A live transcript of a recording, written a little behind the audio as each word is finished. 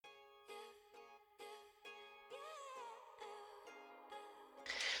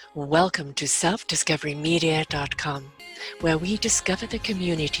Welcome to selfdiscoverymedia.com, where we discover the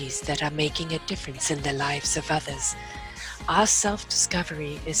communities that are making a difference in the lives of others. Our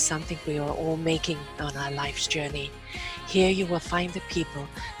self-discovery is something we are all making on our life's journey. Here you will find the people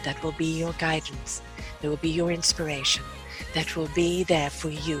that will be your guidance, that will be your inspiration, that will be there for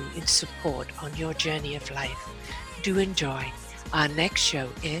you in support on your journey of life. Do enjoy. Our next show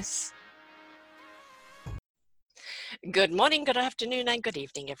is... Good morning, good afternoon, and good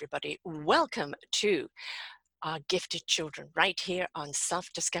evening, everybody. Welcome to our gifted children right here on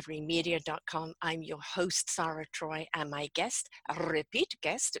selfdiscoverymedia.com. I'm your host, Sarah Troy, and my guest, a repeat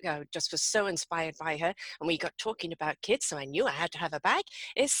guest, just was so inspired by her, and we got talking about kids, so I knew I had to have her back,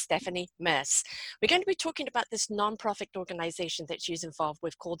 is Stephanie Merce. We're going to be talking about this non-profit organization that she's involved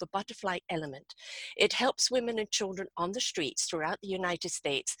with called the Butterfly Element. It helps women and children on the streets throughout the United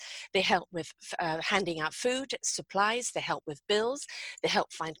States. They help with handing out food, supplies, they help with bills, they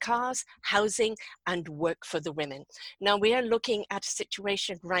help find cars, housing, and work for the women. Now we are looking at a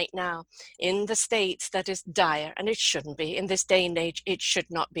situation right now in the States that is dire, and it shouldn't be. In this day and age, it should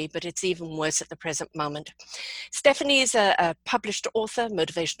not be, but it's even worse at the present moment. Stephanie is a published author,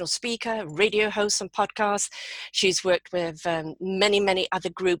 motivational speaker, radio host and podcast. She's worked with many other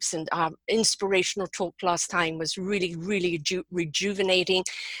groups, and our inspirational talk last time was really rejuvenating.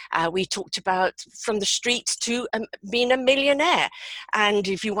 We talked about from the streets to being a millionaire. And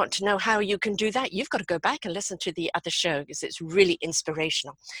if you want to know how you can do that, you've got to go back and listen to the other show because it's really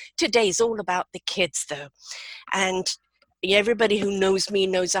inspirational. Today's all about the kids, though. And everybody who knows me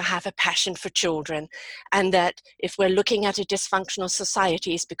knows I have a passion for children, and that if we're looking at a dysfunctional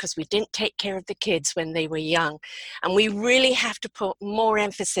society, it's because we didn't take care of the kids when they were young. And we really have to put more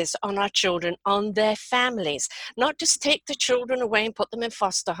emphasis on our children, on their families, not just take the children away and put them in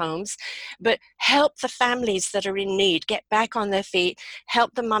foster homes, but help the families that are in need get back on their feet,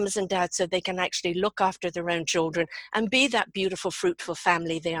 help the mums and dads so they can actually look after their own children and be that beautiful, fruitful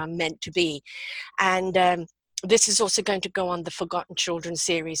family they are meant to be. And this is also going to go on the Forgotten Children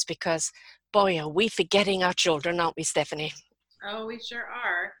series because, boy, are we forgetting our children, aren't we, Stephanie? Oh, we sure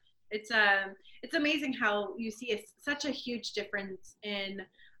are. It's amazing how you see such a huge difference in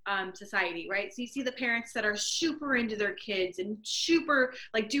society, right? So you see the parents that are super into their kids and super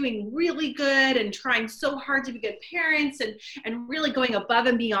like doing really good and trying so hard to be good parents and really going above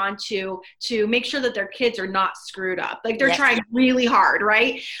and beyond to make sure that their kids are not screwed up. Like they're trying really hard,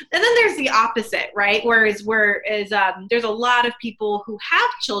 right? And then there's the opposite, right? Whereas there's a lot of people who have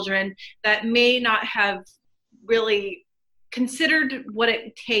children that may not have really considered what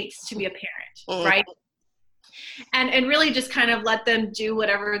it takes to be a parent, right? And really just kind of let them do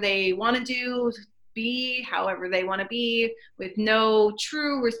whatever they want to do, be however they want to be, with no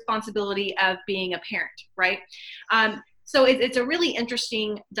true responsibility of being a parent, right? So it's a really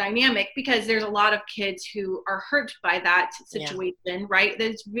interesting dynamic because there's a lot of kids who are hurt by that situation, right?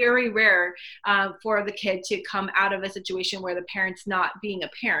 It's very rare for the kid to come out of a situation where the parent's not being a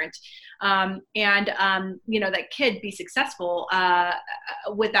parent. That kid be successful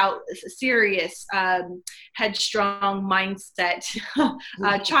without a serious headstrong mindset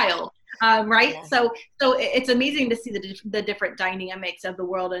child. Right? Yeah. So it's amazing to see the different dynamics of the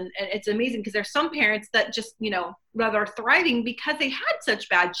world. And it's amazing because there's some parents that just, rather thriving because they had such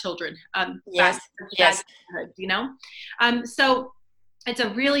bad children. So it's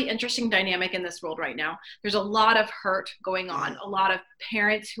a really interesting dynamic in this world right now. There's a lot of hurt going on, a lot of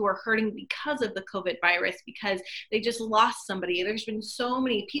parents who are hurting because of the COVID virus, because they just lost somebody. There's been so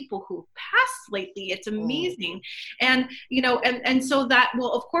many people who passed lately. It's amazing. And so that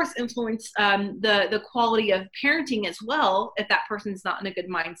will, of course, influence the quality of parenting as well, if that person's not in a good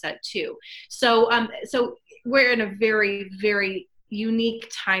mindset too. So we're in a very, very unique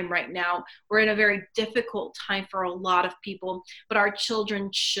time right now. We're in a very difficult time for a lot of people, but our children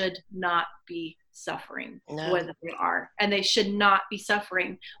should not be suffering when they are, and they should not be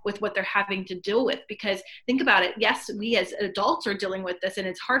suffering with what they're having to deal with, because think about it. Yes, we as adults are dealing with this, and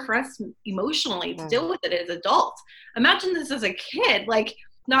it's hard for us emotionally to deal with it as adults. Imagine this as a kid, like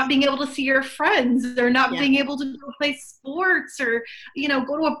not being able to see your friends, or not being able to go play sports, or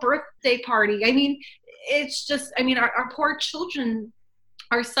go to a birthday party. I mean, it's just, our poor children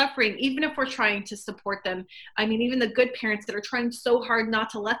are suffering, even if we're trying to support them. I mean, even the good parents that are trying so hard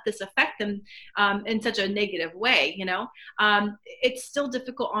not to let this affect them in such a negative way, it's still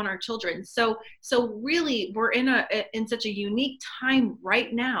difficult on our children. So really, we're in such a unique time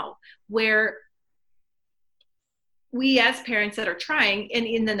right now where we as parents that are trying,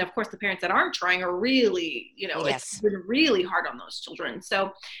 and then of course the parents that aren't trying are really, it's been really hard on those children.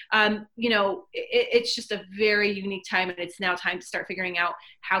 So, it's just a very unique time, and it's now time to start figuring out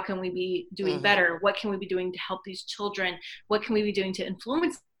how can we be doing better? What can we be doing to help these children? What can we be doing to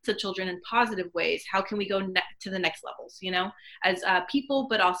influence the children in positive ways? How can we go to the next levels, as people,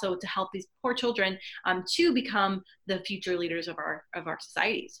 but also to help these poor children to become the future leaders of our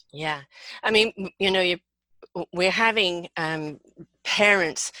societies. Yeah. I mean, we're having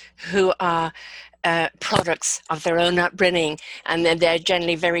parents who are products of their own upbringing, and they're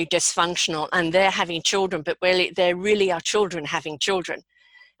generally very dysfunctional, and they're having children, but really, they really are children having children.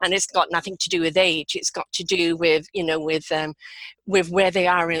 And it's got nothing to do with age. It's got to do with, with where they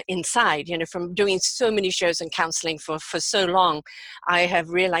are inside. From doing so many shows and counseling for so long, I have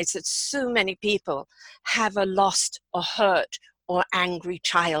realized that so many people have a lost or hurt or angry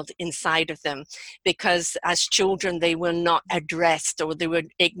child inside of them, because as children they were not addressed, or they were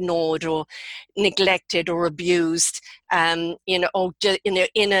ignored or neglected or abused, or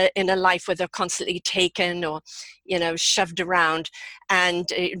in a life where they're constantly taken or shoved around, and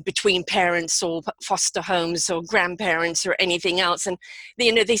between parents or foster homes or grandparents or anything else, and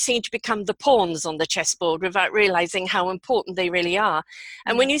they seem to become the pawns on the chessboard without realizing how important they really are.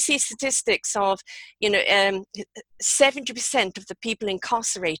 And when you see statistics of 70% of the people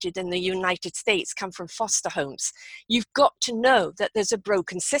incarcerated in the United States come from foster homes, you've got to know that there's a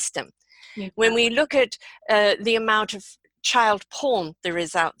broken system. Yeah. When we look at the amount of child porn there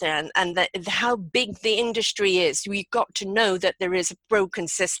is out there, and how big the industry is, we've got to know that there is a broken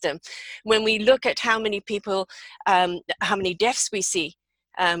system. When we look at how many people, how many deaths we see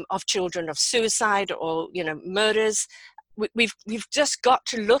of children, of suicide or murders, we've just got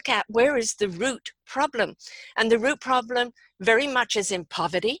to look at where is the root problem. And the root problem very much is in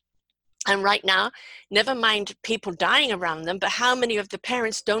poverty. And right now, never mind people dying around them, but how many of the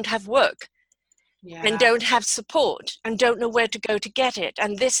parents don't have work? Yeah. And don't have support and don't know where to go to get it.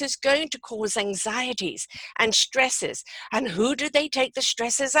 And this is going to cause anxieties and stresses. And who do they take the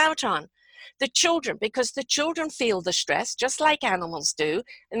stresses out on? The children, because the children feel the stress just like animals do,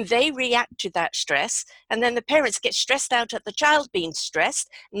 and they react to that stress. And then the parents get stressed out at the child being stressed.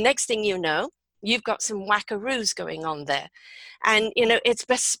 Next thing you know, you've got some wackaroos going on there. And, it's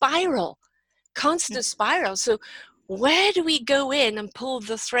a spiral, constant spiral. So where do we go in and pull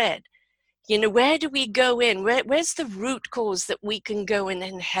the thread? Where do we go in? Where's the root cause that we can go in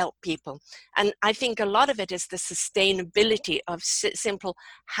and help people? And I think a lot of it is the sustainability of simple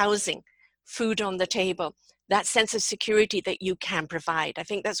housing, food on the table, that sense of security that you can provide. I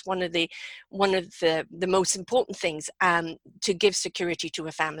think that's one of the most important things to give security to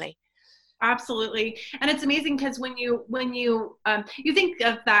a family. Absolutely. And it's amazing because when you you think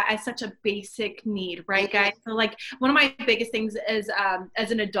of that as such a basic need, right, guys? So like one of my biggest things is as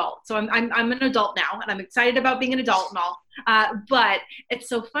an adult. So I'm an adult now, and I'm excited about being an adult and all. But it's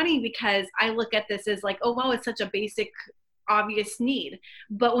so funny because I look at this as like, oh wow, it's such a basic, obvious need.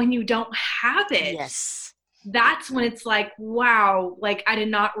 But when you don't have it, yes, that's when it's like, wow, like I did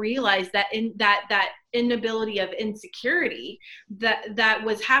not realize that in that inability of insecurity that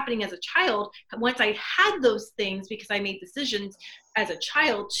was happening as a child. Once I had those things, because I made decisions as a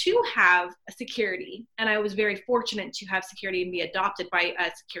child to have a security, and I was very fortunate to have security and be adopted by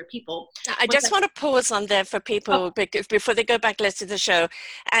secure people. I just want to pause on there for people because before they go back and listen to the show.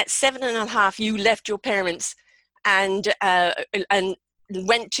 At 7.5, you left your parents and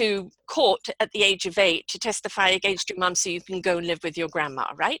went to court at the age of 8 to testify against your mum so you can go and live with your grandma,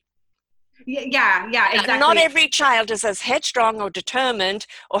 right? Yeah, exactly. Not every child is as headstrong or determined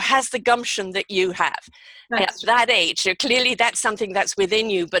or has the gumption that you have at that age. So clearly that's something that's within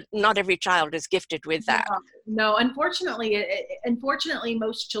you, but not every child is gifted with that. No, unfortunately,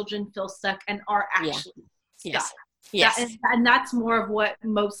 most children feel stuck and are actually stuck. Yes. And that's more of what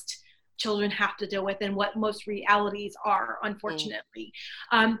most children have to deal with and what most realities are, unfortunately.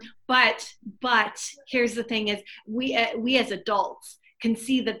 But here's the thing is we as adults can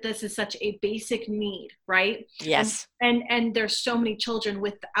see that this is such a basic need, right? Yes. And there's so many children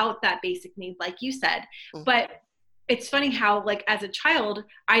without that basic need, like you said. Mm-hmm. But it's funny how, like, as a child,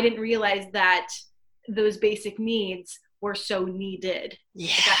 I didn't realize that those basic needs were so needed.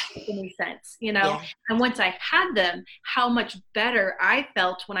 Yeah. If that makes any sense, Yeah. And once I had them, how much better I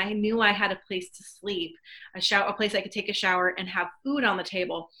felt when I knew I had a place to sleep, a place I could take a shower and have food on the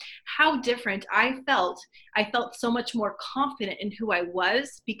table. How different I felt. I felt so much more confident in who I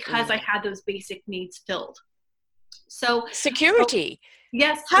was because I had those basic needs filled. So security.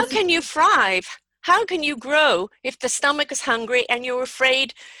 Yes. How can you thrive? How can you grow if the stomach is hungry and you're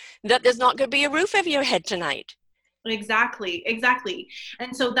afraid that there's not going to be a roof over your head tonight? Exactly, exactly.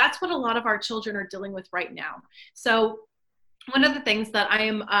 And so that's what a lot of our children are dealing with right now. So one of the things that I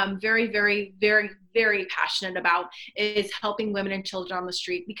am very, very, very, very passionate about is helping women and children on the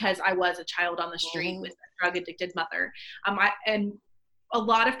street, because I was a child on the street Mm-hmm. with a drug addicted mother. And a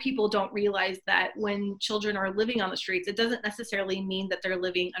lot of people don't realize that when children are living on the streets, it doesn't necessarily mean that they're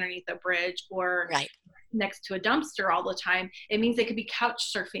living underneath a bridge or Right. next to a dumpster all the time. It means they could be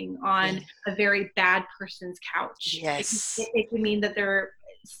couch surfing on Yeah. a very bad person's couch. Yes. It could mean that they're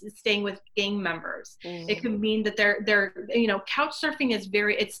staying with gang members. It Mm. could mean that they're couch surfing is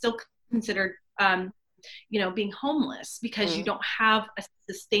it's still considered being homeless, because you Mm. don't have a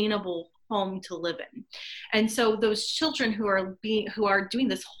sustainable home to live in. And so those children who are doing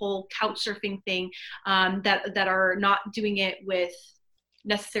this whole couch surfing thing, that are not doing it with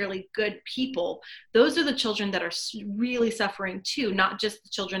necessarily good people, those are the children that are really suffering too, not just the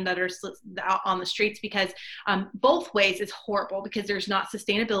children that are out on the streets, because both ways is horrible, because there's not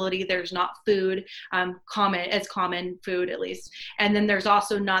sustainability, there's not food, common food at least, and then there's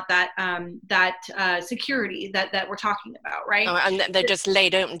also not that security that we're talking about, right? Oh, and they're just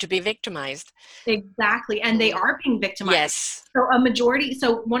laid open to be victimized. Exactly, and they are being victimized. Yes.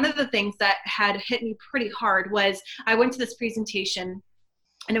 So one of the things that had hit me pretty hard was I went to this presentation,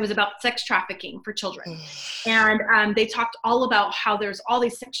 and it was about sex trafficking for children. And they talked all about how there's all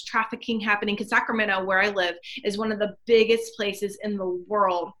these sex trafficking happening, because Sacramento, where I live, is one of the biggest places in the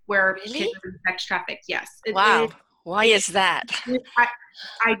world where kids are sex trafficked. Yes. Wow. Why is that?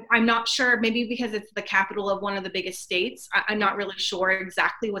 I'm not sure. Maybe because it's the capital of one of the biggest states. I'm not really sure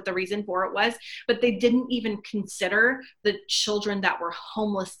exactly what the reason for it was, but they didn't even consider the children that were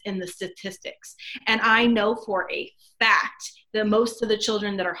homeless in the statistics. And I know for a fact that most of the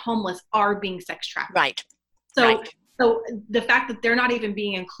children that are homeless are being sex trafficked. Right. So, right. So the fact that they're not even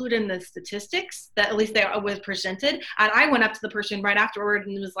being included in the statistics, that at least they was presented, and I went up to the person right afterward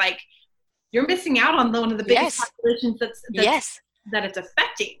and was like, "You're missing out on one of the biggest populations that it's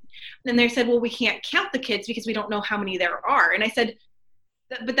affecting." And they said, "Well, we can't count the kids because we don't know how many there are." And I said,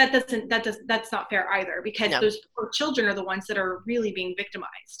 "But that's not fair either, because those poor children are the ones that are really being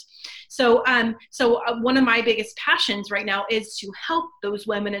victimized." So one of my biggest passions right now is to help those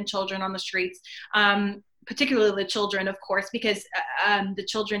women and children on the streets, particularly the children, of course, because the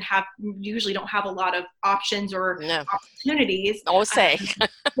children usually don't have a lot of options or opportunities. Or say.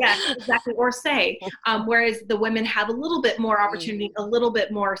 Yes, exactly. Or say. Whereas the women have a little bit more opportunity, a little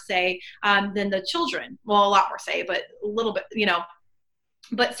bit more say than the children. Well, a lot more say, but a little bit,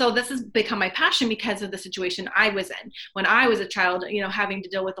 But so this has become my passion because of the situation I was in when I was a child, having to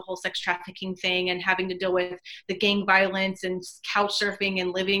deal with the whole sex trafficking thing and having to deal with the gang violence and couch surfing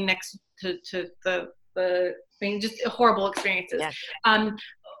and living next to just horrible experiences. Yeah.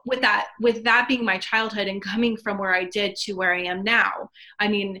 With that being my childhood and coming from where I did to where I am now, I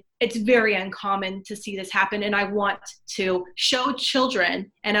mean, it's very uncommon to see this happen. And I want to show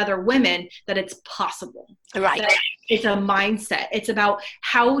children and other women that it's possible. Right. That it's a mindset. It's about,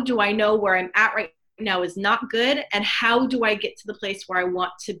 how do I know where I'm at right now is not good, and how do I get to the place where I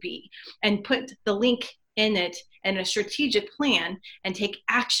want to be, and put the link in it and a strategic plan and take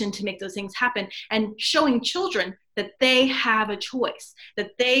action to make those things happen, and showing children that they have a choice,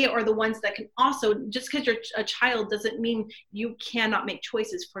 that they are the ones that can also, just because you're a child doesn't mean you cannot make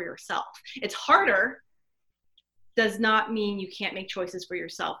choices for yourself. It's harder, does not mean you can't make choices for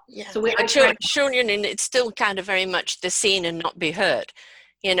yourself. Yeah. So children, it's still kind of very much the seen and not be heard.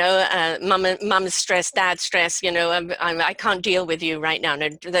 Mama's stressed, dad's stressed, I can't deal with you right now. No,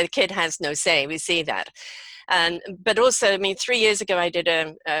 the kid has no say. We see that. But also, 3 years ago, I did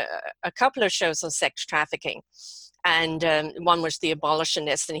a couple of shows on sex trafficking. And one was The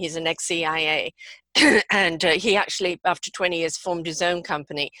Abolitionist, and he's an ex-CIA. And he actually, after 20 years, formed his own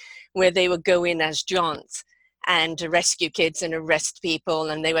company where they would go in as Johns and rescue kids and arrest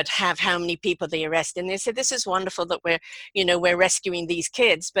people, and they would have how many people they arrest. And they said, this is wonderful that we're rescuing these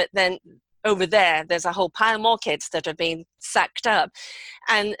kids, but then over there's a whole pile more kids that are being sucked up.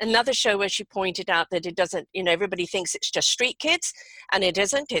 And another show where she pointed out that it doesn't, everybody thinks it's just street kids, and it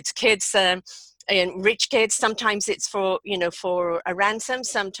isn't. It's kids, and rich kids. Sometimes it's for a ransom.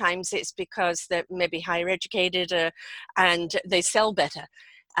 Sometimes it's because they're maybe higher educated and they sell better.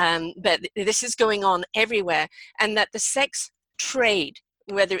 But this is going on everywhere, and that the sex trade,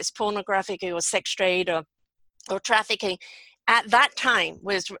 whether it's pornographic or sex trade or trafficking, at that time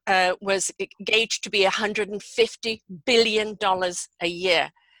was gauged to be $150 billion a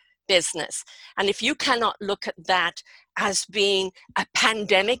year business. And if you cannot look at that as being a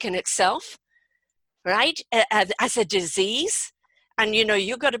pandemic in itself, right, as a disease, And, you know,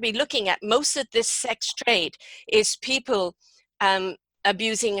 you've got to be looking at most of this sex trade is people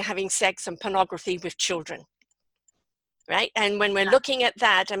abusing, having sex and pornography with children. Right. And when we're looking at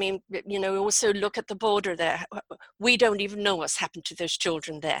that, I mean, you know, we also look at the border there. We don't even know what's happened to those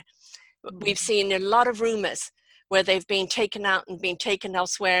children there. We've seen a lot of rumors where they've been taken out and been taken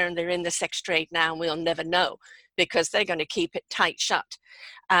elsewhere, and they're in the sex trade now, and we'll never know because they're going to keep it tight shut.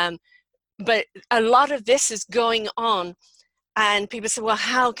 But a lot of this is going on, and people say, well,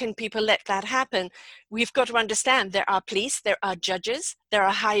 how can people let that happen? We've got to understand there are police, there are judges, there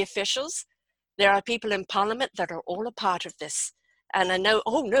are high officials, there are people in parliament that are all a part of this. And I know,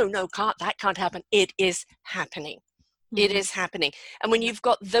 oh, no, that can't happen. It is happening. It is happening. And when you've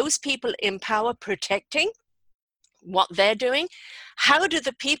got those people in power protecting what they're doing, how do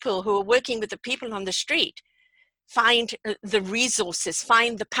the people who are working with the people on the street find the resources,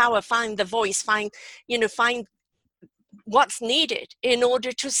 find the power, find the voice, find what's needed in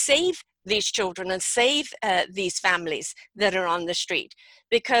order to save these children and save these families that are on the street?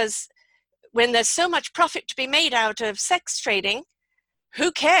 Because when there's so much profit to be made out of sex trading, who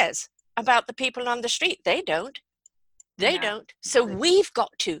cares about the people on the street? They don't. They don't. So we've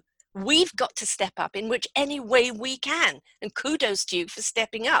got to step up in which any way we can. And kudos to you for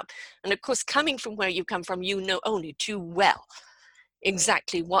stepping up. And of course, coming from where you come from, you know only too well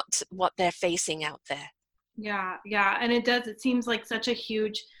exactly what they're facing out there. Yeah. And it seems like such a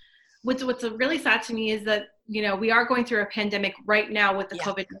huge, what's really sad to me is that, you know, we are going through a pandemic right now with the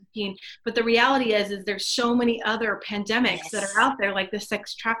COVID-19, but the reality is there's so many other pandemics that are out there, like the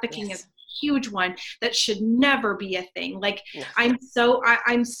sex trafficking is a huge one that should never be a thing. Like I'm so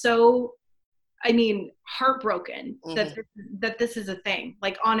heartbroken that this is a thing.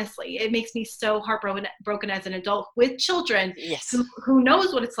 Like, honestly, it makes me so heartbroken as an adult with children who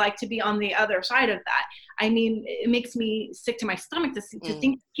knows what it's like to be on the other side of that. I mean, it makes me sick to my stomach to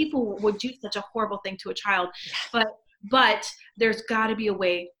think people would do such a horrible thing to a child. But there's got to be a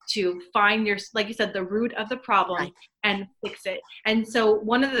way to find like you said, the root of the problem and fix it. And so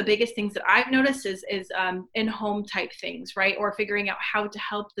one of the biggest things that I've noticed is in-home type things, right? Or figuring out how to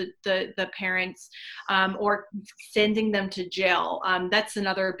help the parents, or sending them to jail. That's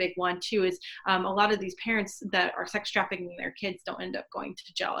another big one too, is a lot of these parents that are sex trafficking their kids don't end up going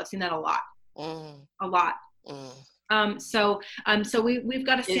to jail. I've seen that a lot. A lot. So we've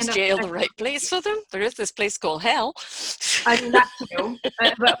got to stand up. Is jail the right place for them? There is this place called hell. I mean, that too,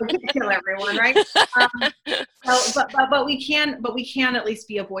 but we can't kill everyone, right? But we can at least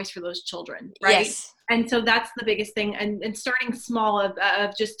be a voice for those children, right? Yes. And so that's the biggest thing, and starting small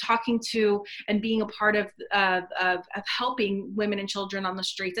of just talking to and being a part of helping women and children on the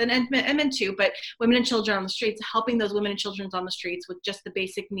streets, and men too, but women and children on the streets, helping those women and children on the streets with just the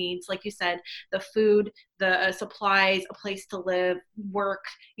basic needs, like you said, the food, the supplies, a place to live, work,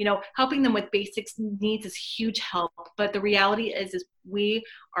 you know, helping them with basic needs is huge help. But the reality is we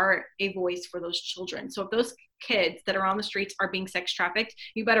are a voice for those children. So if those kids that are on the streets are being sex trafficked,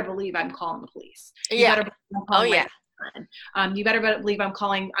 you better believe I'm calling the police. You better believe I'm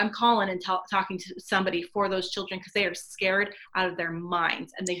calling and talking to somebody for those children, because they are scared out of their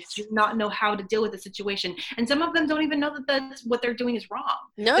minds and they do not know how to deal with the situation. And some of them don't even know that what they're doing is wrong.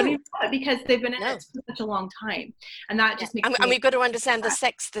 No, they don't even know it because they've been in it for such a long time. And that just makes and we've got to understand the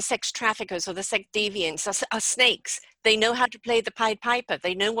sex traffickers or the sex deviants are snakes. They know how to play the Pied Piper.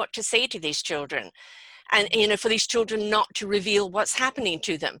 They know what to say to these children. And, you know, for these children not to reveal what's happening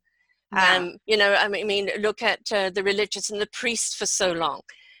to them. You know, I mean, look at the religious and the priests for so long,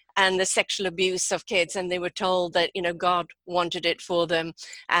 and the sexual abuse of kids. And they were told that, you know, God wanted it for them,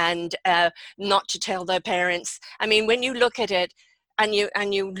 and not to tell their parents. I mean, when you look at it and you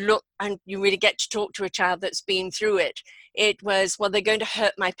look and you really get to talk to a child that's been through it, it was, well, they're going to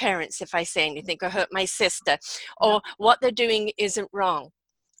hurt my parents if I say anything, or hurt my sister, or what they're doing isn't wrong.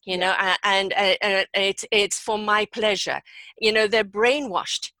 You know, and it's for my pleasure. You know, they're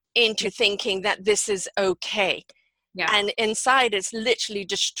brainwashed into thinking that this is okay. And inside it's literally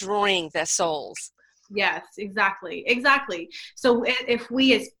destroying their souls. Yes, exactly. So if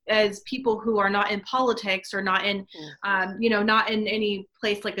we as people who are not in politics or not in, you know, not in any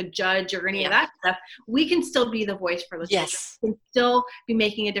place like a judge or any of that stuff, we can still be the voice for those children. We can still be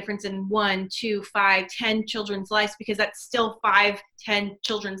making a difference in 1, 2, 5, 10 children's lives, because that's still 5, 10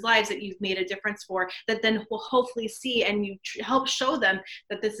 children's lives that you've made a difference for, that then will hopefully see, and you help show them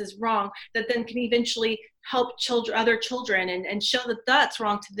that this is wrong, that then can eventually help other children and show that that's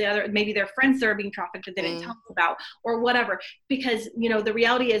wrong to the other, maybe their friends that are being trafficked that they didn't tell us about, or whatever. Because, you know, the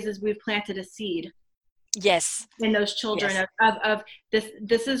reality is we've planted a seed Yes. in those children Yes. of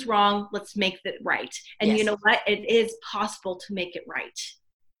this is wrong, let's make it right. And you Yes. know what? It is possible to make it right.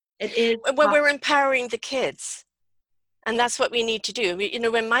 It is When possible. we're empowering the kids. And that's what we need to do. You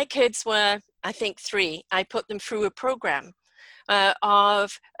know, when my kids were, I think 3, I put them through a program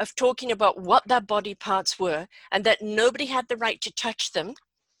of talking about what their body parts were, and that nobody had the right to touch them.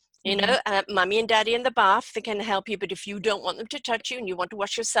 You know, mommy and daddy in the bath, they can help you, but if you don't want them to touch you and you want to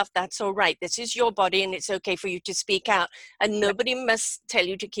wash yourself, that's all right. This is your body and it's okay for you to speak out, and nobody must tell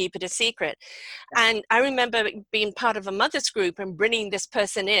you to keep it a secret. And I remember being part of a mother's group and bringing this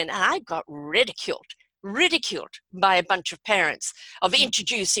person in, and I got ridiculed by a bunch of parents of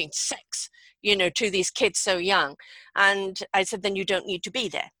introducing sex, you know, to these kids so young. And I said, then you don't need to be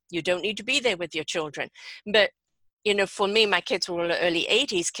there. You don't need to be there with your children. But you know, for me, my kids were all early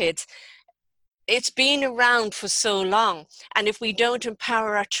 80s kids. It's been around for so long. And if we don't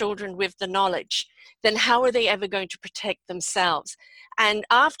empower our children with the knowledge, then how are they ever going to protect themselves? And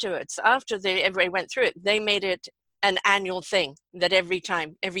afterwards, after everybody went through it, they made it an annual thing that every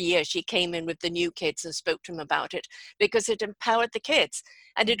year she came in with the new kids and spoke to them about it, because it empowered the kids.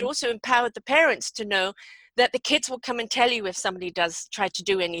 And it also empowered the parents to know that the kids will come and tell you if somebody does try to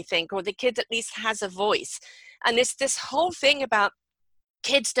do anything, or the kid at least has a voice. And it's this whole thing about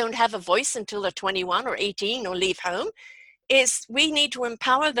kids don't have a voice until they're 21 or 18 or leave home. Is we need to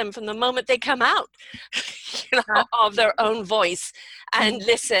empower them from the moment they come out, you know, of their own voice and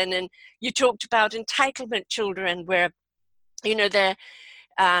listen. And you talked about entitlement children, where, you know, they're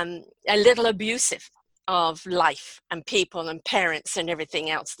a little abusive of life and people and parents and everything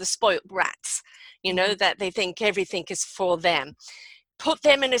else, the spoiled brats, you know, that they think everything is for them. Put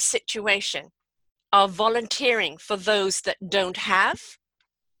them in a situation of volunteering for those that don't have,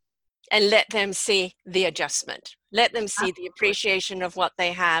 and let them see the adjustment. Let them see the appreciation of what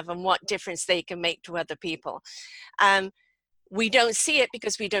they have and what difference they can make to other people. We don't see it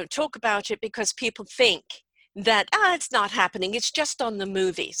because we don't talk about it, because people think that, it's not happening. It's just on the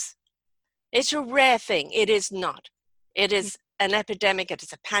movies. It's a rare thing. It is not. It is an epidemic. It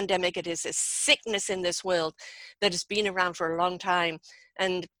is a pandemic. It is a sickness in this world that has been around for a long time.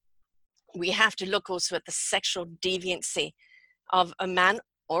 And we have to look also at the sexual deviancy of a man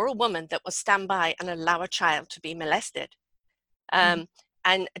or a woman that will stand by and allow a child to be molested. And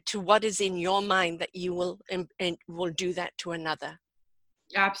to what is in your mind that you will do that to another.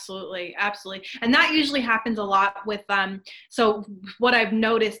 Absolutely. And that usually happens a lot with, so what I've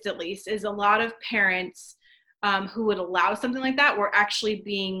noticed at least is a lot of parents who would allow something like that were actually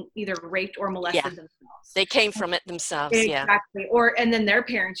being either raped or molested themselves. They came from it themselves. Exactly. And then their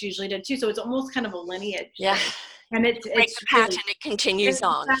parents usually did too. So it's almost kind of a lineage. Yeah. Thing. And it's the pattern, it continues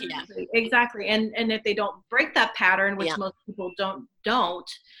on. Exactly. And if they don't break that pattern, which most people don't,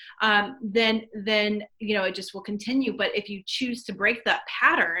 then you know, it just will continue. But if you choose to break that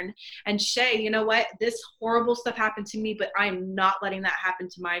pattern and say, you know what, this horrible stuff happened to me, but I'm not letting that happen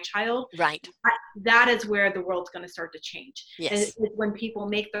to my child. Right. That is where the world's going to start to change. Yes. And when people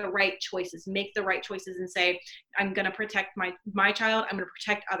make the right choices and say, I'm going to protect my child. I'm going to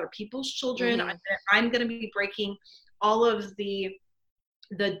protect other people's children. I'm going to be breaking all of the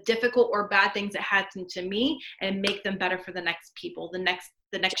difficult or bad things that happened to me and make them better for the next people, the next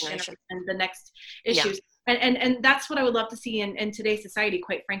generation, the next issues. And that's what I would love to see in today's society,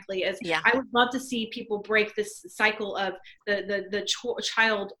 quite frankly, is I would love to see people break this cycle of the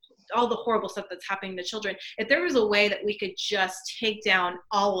child, all the horrible stuff that's happening to children. If there was a way that we could just take down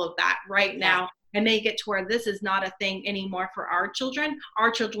all of that right now and make it to where this is not a thing anymore for our children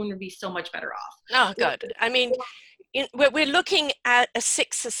would be so much better off. Oh, good. I mean, we're looking at a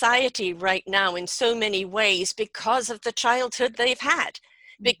sick society right now in so many ways because of the childhood they've had,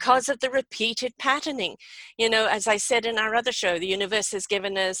 because of the repeated patterning. You know, as I said in our other show, the universe has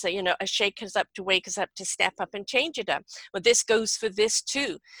given us, a shake us up to wake us up to step up and change it up. Well, this goes for this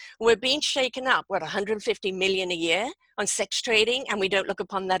too. We're being shaken up, 150 million a year on sex trading, and we don't look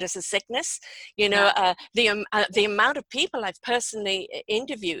upon that as a sickness. The amount of people I've personally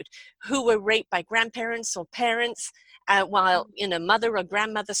interviewed who were raped by grandparents or parents while, mother or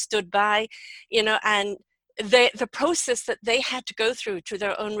grandmother stood by, and the process that they had to go through to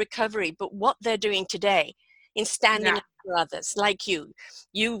their own recovery, but what they're doing today in standing up for others, like you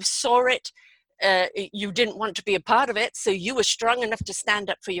saw it, you didn't want to be a part of it, so you were strong enough to stand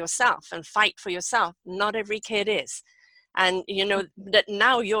up for yourself and fight for yourself. Not every kid is. And that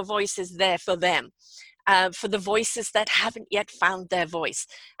now your voice is there for them, for the voices that haven't yet found their voice.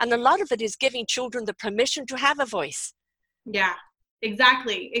 And a lot of it is giving children the permission to have a voice. Yeah.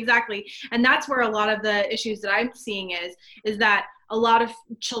 Exactly. And that's where a lot of the issues that I'm seeing is that a lot of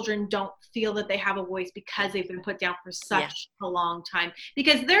children don't feel that they have a voice because they've been put down for such a long time,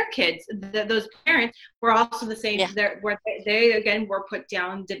 because their kids, those parents were also the same, where they again were put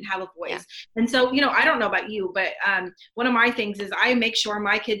down, didn't have a voice. And so, you know, I don't know about you, but one of my things is I make sure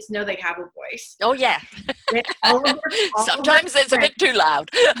my kids know they have a voice. Oh yeah. Sometimes it's a bit too loud,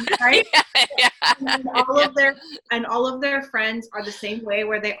 right? And all of their friends are the same way,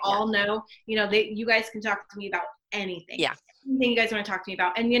 where they all know, you know, you guys can talk to me about anything. Anything you guys want to talk to me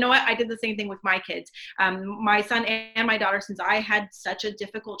about. And you know what? I did the same thing with my kids. My son and my daughter, since I had such a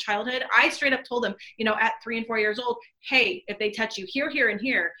difficult childhood, I straight up told them, you know, at 3 and 4 years old, hey, if they touch you here, here, and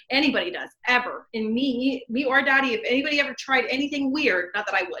here, anybody does, ever, and me or daddy, if anybody ever tried anything weird, not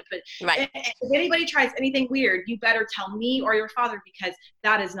that I would, but if anybody tries anything weird, you better tell me or your father, because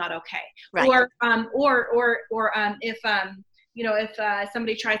that is not okay. Or if you know, if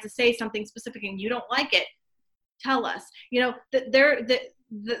somebody tries to say something specific and you don't like it, tell us. You know,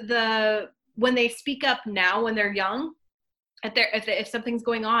 when they speak up now, when they're young, if something's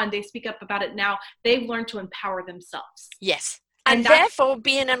going on, they speak up about it now. They've learned to empower themselves. Yes, and therefore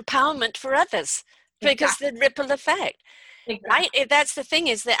be an empowerment for others, because the ripple effect. Right? That's the thing,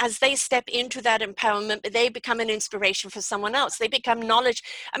 is that as they step into that empowerment, they become an inspiration for someone else. They become knowledge.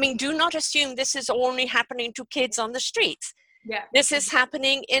 I mean, do not assume this is only happening to kids on the streets. This is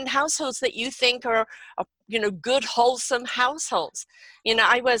happening in households that you think are you know, good, wholesome households. You know,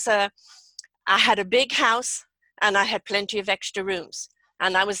 I had a big house and I had plenty of extra rooms,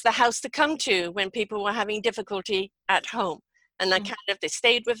 and I was the house to come to when people were having difficulty at home. And they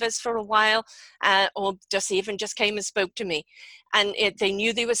stayed with us for a while, or just came and spoke to me, and they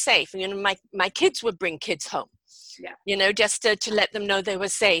knew they were safe. You know, my kids would bring kids home. You know, just to let them know they were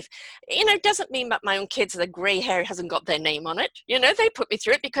safe. You know, it doesn't mean that my own kids, the gray hair hasn't got their name on it. You know, they put me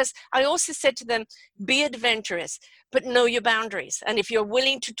through it, because I also said to them, be adventurous, but know your boundaries. And if you're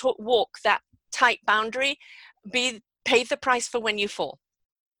willing to walk that tight boundary, pay the price for when you fall.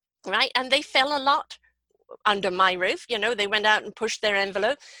 Right? And they fell a lot under my roof. You know, they went out and pushed their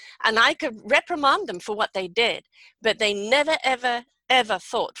envelope, and I could reprimand them for what they did, but they never, ever, ever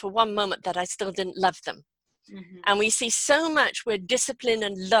thought for one moment that I still didn't love them. And we see so much where discipline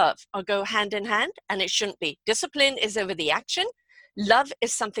and love go hand in hand, and it shouldn't be. Discipline is over the action. Love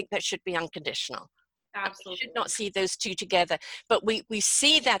is something that should be unconditional. Absolutely. We should not see those two together. But we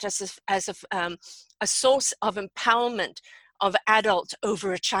see that as a source of empowerment of adult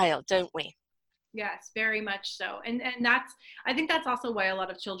over a child, don't we? Yes, very much so. And I think that's also why a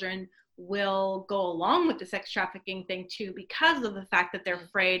lot of children will go along with the sex trafficking thing too, because of the fact that they're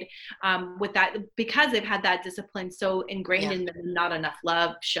afraid with that, because they've had that discipline so ingrained in them, not enough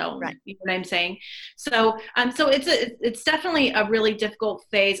love shown. Right. You know what I'm saying? So it's definitely a really difficult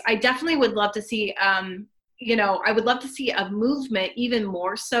phase. I definitely would love to see you know, I would love to see a movement even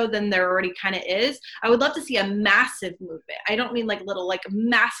more so than there already kind of is. I would love to see a massive movement. I don't mean like little, like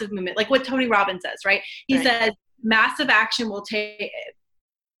massive movement, like what Tony Robbins says, right? He says massive action will take.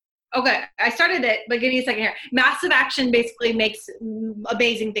 Okay, I started it, but give me a second here. Massive action basically makes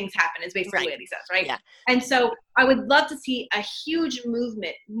amazing things happen, is basically what he says, right? Yeah. And so I would love to see a huge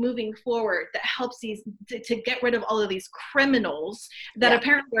movement moving forward that helps these to get rid of all of these criminals that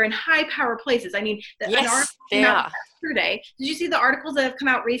apparently are in high power places. I mean, an article came out yesterday. Did you see the articles that have come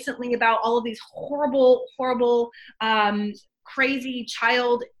out recently about all of these horrible, crazy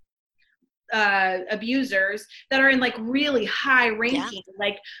child abusers that are in like really high ranking,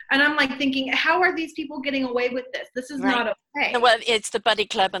 and I'm like thinking, how are these people getting away with this? This is not okay. Well, it's the buddy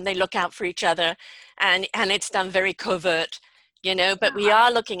club, and they look out for each other, and it's done very covert, you know. But we are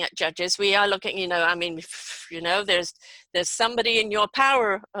looking at judges. We are looking, you know. I mean, you know, there's somebody in your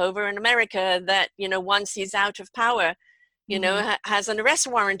power over in America that, you know, once he's out of power, you know, has an arrest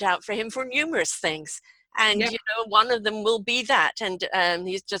warrant out for him for numerous things. And, you know, one of them will be that. And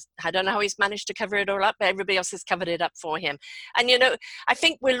he's just, I don't know how he's managed to cover it all up, but everybody else has covered it up for him. And, you know, I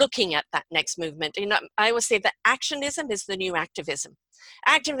think we're looking at that next movement. You know, I always say that actionism is the new activism.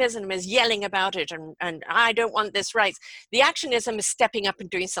 Activism is yelling about it and I don't want this right. The actionism is stepping up and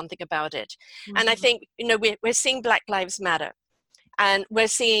doing something about it. And I think, you know, we're seeing Black Lives Matter. And we're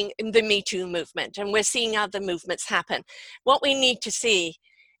seeing the Me Too movement. And we're seeing other movements happen. What we need to see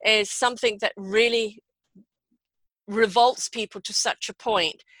is something that really revolts people to such a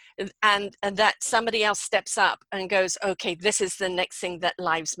point, and that somebody else steps up and goes, okay, this is the next thing, that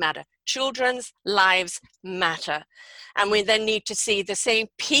lives matter. Children's lives matter. And we then need to see the same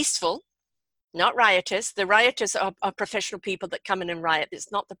peaceful, not rioters. The rioters are professional people that come in and riot.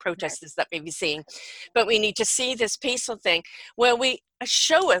 It's not the protesters that we'll be seeing. But we need to see this peaceful thing where we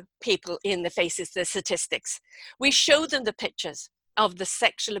show people in the faces the statistics. We show them the pictures. of the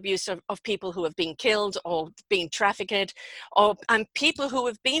sexual abuse of people who have been killed or been trafficked, and people who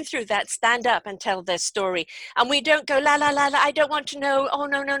have been through that stand up and tell their story. And we don't go, la, la, la, la, I don't want to know. Oh,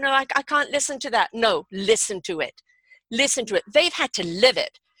 no, no, no, I can't listen to that. No, listen to it. Listen to it. They've had to live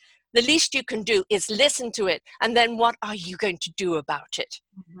it. The least you can do is listen to it. And then what are you going to do about it?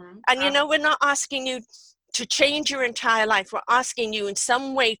 Mm-hmm. And, you know, we're not asking you to change your entire life. We're asking you in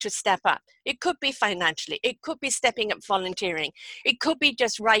some way to step up. It could be financially. It could be stepping up volunteering. It could be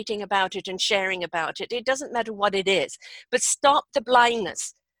just writing about it and sharing about it. It doesn't matter what it is. But stop the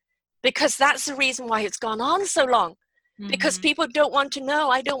blindness, because that's the reason why it's gone on so long. Because people don't want to know.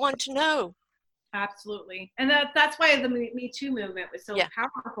 I don't want to know. Absolutely. And that's why the Me Too movement was so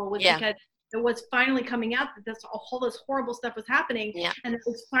powerful, was because it was finally coming out that this horrible stuff was happening, and it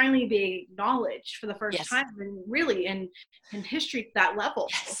was finally being acknowledged for the first time, and really in history at that level.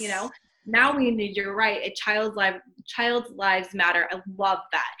 You know, now we need, you're right, a child's lives matter. I love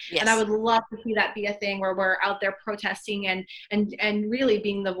that. And I would love to see that be a thing where we're out there protesting and really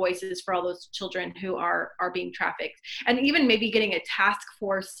being the voices for all those children who are being trafficked, and even maybe getting a task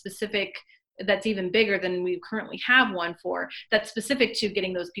force specific that's even bigger than we currently have one for, that's specific to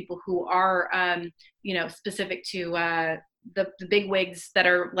getting those people who are, you know, specific to the big wigs that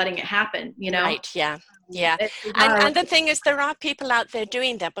are letting it happen, you know? Right, yeah. And the thing is, there are people out there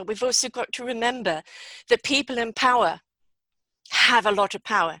doing that, but we've also got to remember that people in power have a lot of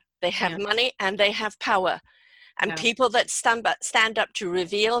power. They have money and they have power. And people that stand up to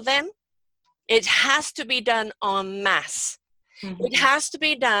reveal them, it has to be done en masse. It has to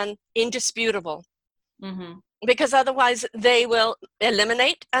be done indisputable, because otherwise they will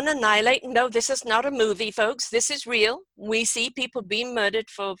eliminate and annihilate. No, this is not a movie, folks. This is real. We see people being murdered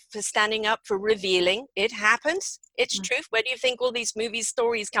for standing up, for revealing. It happens. It's truth. Where do you think all these movie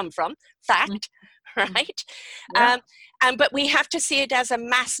stories come from? Fact, right? But we have to see it as a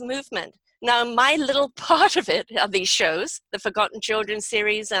mass movement. Now, my little part of it are these shows, the Forgotten Children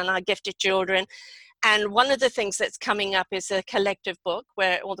series and Our Gifted Children. And one of the things that's coming up is a collective book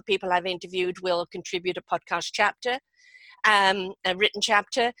where all the people I've interviewed will contribute a podcast chapter, a written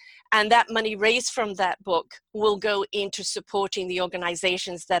chapter, and that money raised from that book will go into supporting the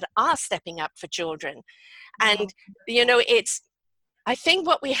organizations that are stepping up for children. And, you know, I think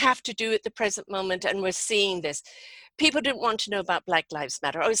what we have to do at the present moment, and we're seeing this, people don't want to know about Black Lives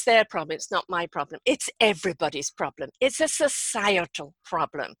Matter. Oh, it's their problem. It's not my problem. It's everybody's problem. It's a societal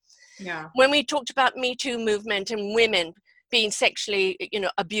problem. Yeah. When we talked about Me Too movement and women being sexually, you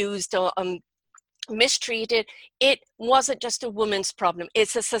know, abused or mistreated, it wasn't just a woman's problem.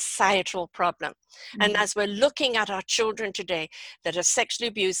 It's a societal problem. And as we're looking at our children today that are sexually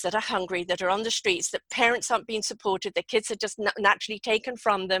abused, that are hungry, that are on the streets, that parents aren't being supported, the kids are just naturally taken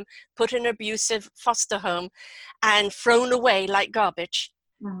from them, put in an abusive foster home and thrown away like garbage.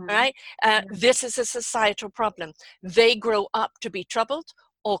 Right? This is a societal problem. They grow up to be troubled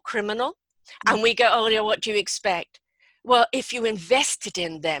or criminal, and we go, oh, yeah, what do you expect? Well, if you invested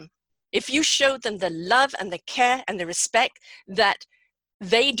in them, if you showed them the love and the care and the respect that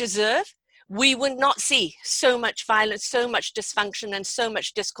they deserve, we would not see so much violence, so much dysfunction, and so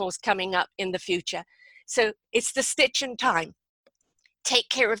much discourse coming up in the future. So it's the stitch in time. Take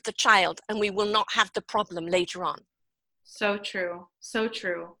care of the child, and we will not have the problem later on. So true. So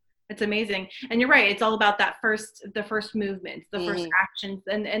true. It's amazing. And you're right. It's all about the first movement, the first actions,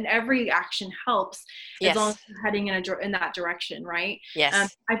 and every action helps as long as you're heading in that direction. Right.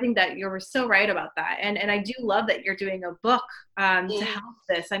 Yes. I think that you're so right about that. And I do love that you're doing a book to help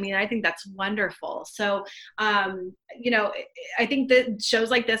this. I mean, I think that's wonderful. So, you know, I think that shows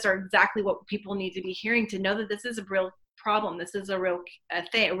like this are exactly what people need to be hearing, to know that this is a real problem. This is a real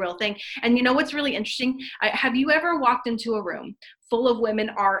thing. And you know what's really interesting? Have you ever walked into a room full of women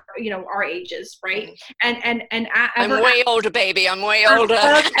our ages, right? And I'm way older, baby. I'm way older.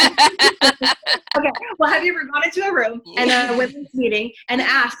 Okay. Well, have you ever gone into a room and a women's meeting and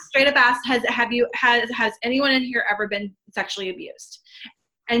straight up asked, has anyone in here ever been sexually abused?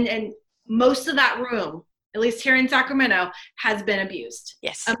 And most of that room, at least here in Sacramento, has been abused.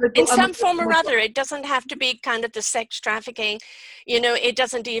 Yes, in some form or other. It doesn't have to be kind of the sex trafficking, you know, it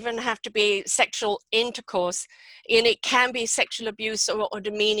doesn't even have to be sexual intercourse, and it can be sexual abuse or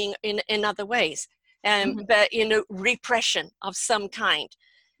demeaning in other ways. But, you know, repression of some kind.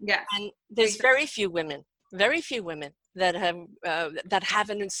 Yeah. And there's very few women that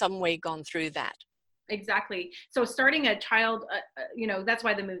haven't in some way gone through that. Exactly. So starting a child, you know, that's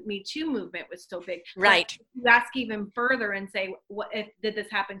why the Me Too movement was so big. Right. But you ask even further and say, what if did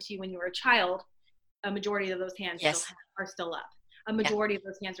this happen to you when you were a child? A majority of those hands are still up. A majority of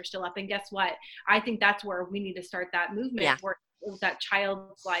those hands are still up. And guess what? I think that's where we need to start that movement, where that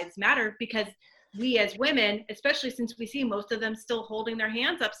child's lives matter, because we as women, especially since we see most of them still holding their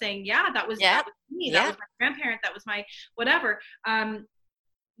hands up saying, yeah, that was me, that was my grandparent, that was my whatever.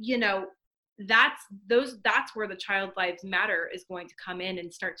 You know, that's where the child lives matter is going to come in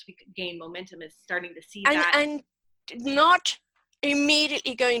and start to gain momentum, is starting to see that. And not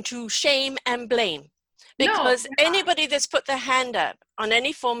immediately going to shame and blame. Because anybody that's put their hand up on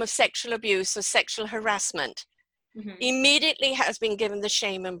any form of sexual abuse or sexual harassment immediately has been given the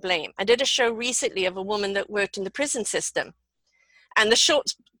shame and blame. I did a show recently of a woman that worked in the prison system. And the short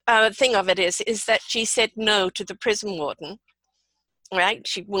thing of it is that she said no to the prison warden, right?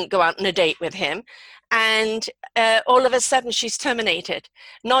 She wouldn't go out on a date with him. And all of a sudden she's terminated.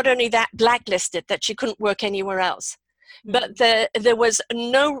 Not only that, blacklisted, that she couldn't work anywhere else. But there was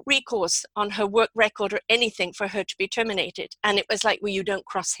no recourse on her work record or anything for her to be terminated. And it was like, well, you don't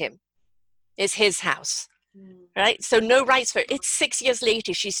cross him. It's his house, right? So no rights for her. It's 6 years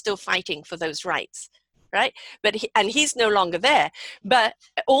later, she's still fighting for those rights, right? But he's no longer there. But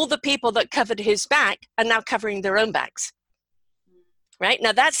all the people that covered his back are now covering their own backs. Right?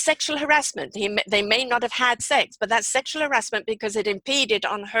 Now that's sexual harassment. They may not have had sex, but that's sexual harassment because it impeded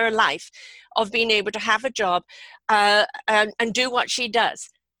on her life of being able to have a job and do what she does,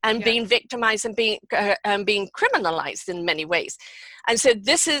 and being victimized and being criminalized in many ways. And so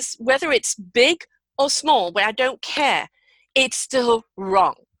this is, whether it's big or small, where I don't care, it's still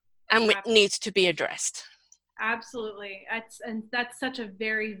wrong, and it needs to be addressed. Absolutely. That's such a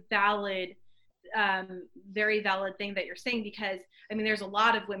very valid thing that you're saying, because I mean, there's a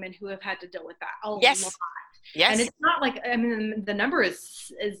lot of women who have had to deal with that. Yes. And it's not like, I mean, the number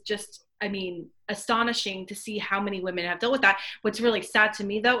is just, I mean, astonishing to see how many women have dealt with that. What's really sad to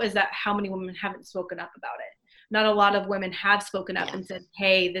me though, is that how many women haven't spoken up about it. Not a lot of women have spoken up and said,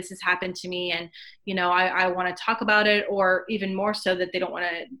 hey, this has happened to me, and, you know, I want to talk about it, or even more so that they don't want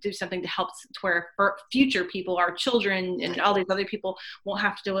to do something to help to where future people, our children and all these other people, won't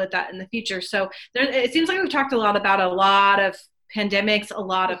have to deal with that in the future. So it seems like we've talked a lot about a lot of pandemics, a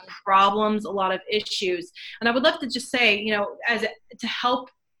lot of problems, a lot of issues. And I would love to just say, you know, to help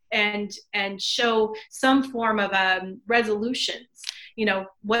and show some form of resolutions. You know,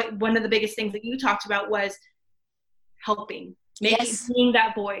 one of the biggest things that you talked about was helping, being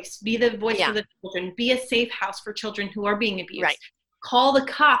that voice, be the voice for the children, be a safe house for children who are being abused. Right. Call the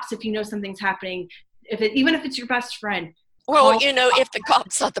cops if you know something's happening, even if it's your best friend. Well, you know, if the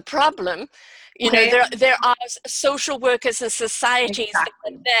cops are the problem, you know, there are social workers and societies that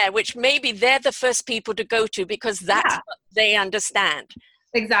are there, which maybe they're the first people to go to, because that's what they understand.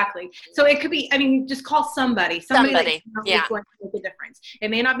 Exactly. So it could be, I mean, just call somebody that's going to make a difference. It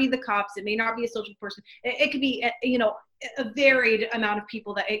may not be the cops. It may not be a social person. It could be, you know, a varied amount of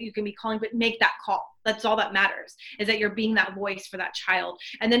people that you can be calling, but make that call. That's all that matters, is that you're being that voice for that child.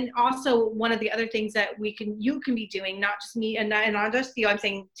 And then also one of the other things that you can be doing, not just me and not just you, I'm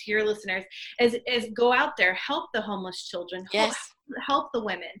saying to your listeners, is go out there, help the homeless children. Help the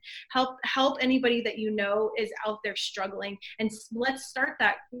women, help anybody that you know is out there struggling, and let's start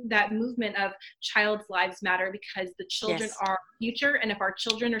that movement of child's lives matter, because the children are our future, and if our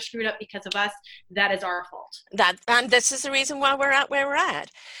children are screwed up because of us, that is our fault. And this is the reason why we're at where we're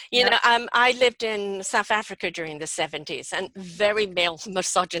at. You know, I lived in South Africa during the 70s, and very male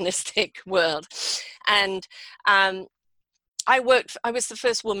misogynistic world, and I was the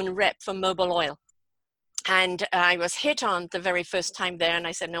first woman rep for Mobil Oil. And I was hit on the very first time there, and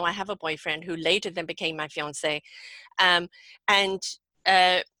I said, no, I have a boyfriend, who later then became my fiance. And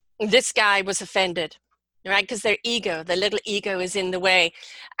this guy was offended, right? Because their little ego is in the way.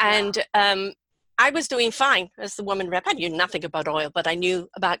 And I was doing fine as the woman rep. I knew nothing about oil, but I knew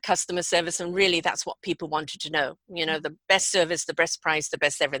about customer service, and really that's what people wanted to know. You know, the best service, the best price, the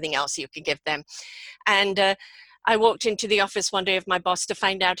best everything else you could give them. And I walked into the office one day of my boss to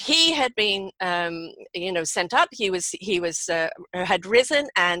find out he had been, sent up. He had risen,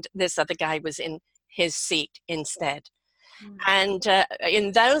 and this other guy was in his seat instead. And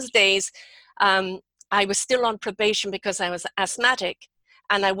in those days, I was still on probation because I was asthmatic,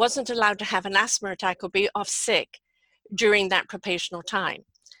 and I wasn't allowed to have an asthma attack or be off sick during that probational time.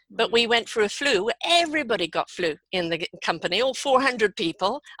 But we went for a flu. Everybody got flu in the company, all 400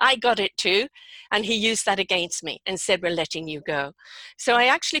 people. I got it too. And he used that against me and said, we're letting you go. So I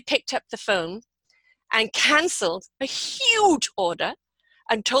actually picked up the phone and canceled a huge order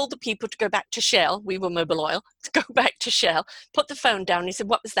and told the people to go back to Shell. We were Mobil Oil, to go back to Shell, put the phone down. He said,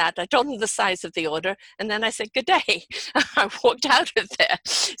 what was that? I told him the size of the order. And then I said, good day. I walked out of there.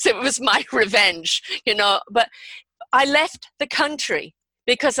 So it was my revenge, you know. But I left the country,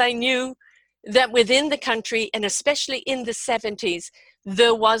 because I knew that within the country, and especially in the 70s,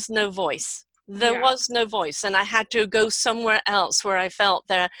 there was no voice. There was no voice, and I had to go somewhere else where I felt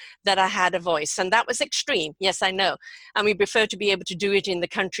that I had a voice, and that was extreme. Yes, I know, and we prefer to be able to do it in the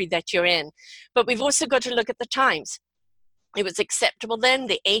country that you're in. But we've also got to look at the times. It was acceptable then.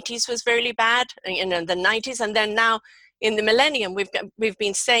 The 80s was very bad, you know, the 90s, and then now in the millennium, we've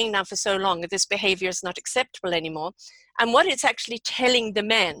been saying now for so long that this behavior is not acceptable anymore. And what it's actually telling the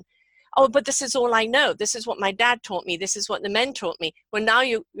men, oh, but this is all I know. This is what my dad taught me. This is what the men taught me. Well, now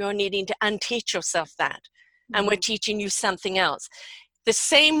you're needing to unteach yourself that. And we're teaching you something else. The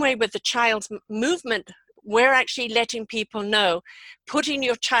same way with the child's movement, we're actually letting people know, putting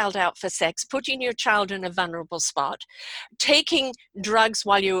your child out for sex, putting your child in a vulnerable spot, taking drugs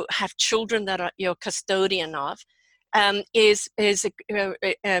while you have children that are you're custodian of, is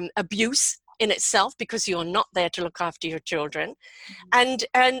abuse in itself, because you're not there to look after your children. And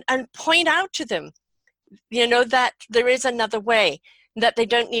point out to them, you know, that there is another way, that they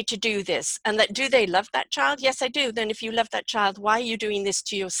don't need to do this, and that, do they love that child? Yes, I do. Then if you love that child, why are you doing this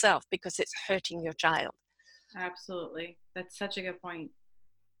to yourself? Because it's hurting your child. Absolutely. That's such a good point.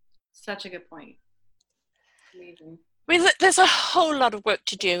 Such a good point. Amazing. I mean, there's a whole lot of work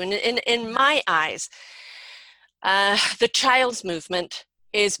to do. And in my eyes, the child's movement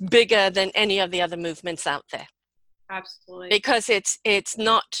is bigger than any of the other movements out there. Absolutely. Because it's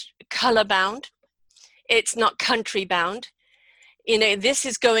not color bound. It's not country bound. You know, this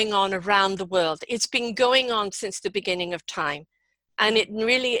is going on around the world. It's been going on since the beginning of time. And it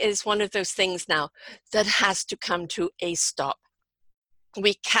really is one of those things now that has to come to a stop.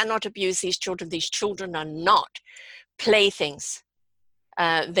 We cannot abuse these children. These children are not playthings.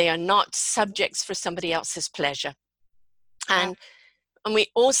 They are not subjects for somebody else's pleasure. And we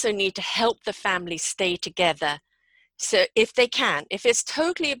also need to help the family stay together. So if they can, if it's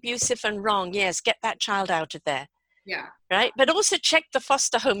totally abusive and wrong, yes, get that child out of there. Yeah. Right? But also check the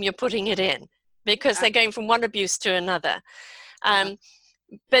foster home you're putting it in, because they're going from one abuse to another.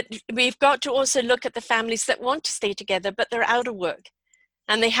 But we've got to also look at the families that want to stay together, but they're out of work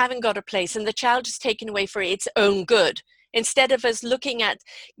and they haven't got a place, and the child is taken away for its own good. Instead of us looking at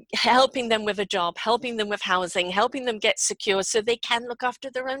helping them with a job, helping them with housing, helping them get secure so they can look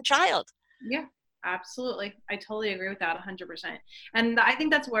after their own child. Yeah, absolutely. I totally agree with that 100%. And I think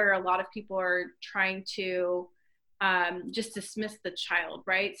that's where a lot of people are trying to just dismiss the child,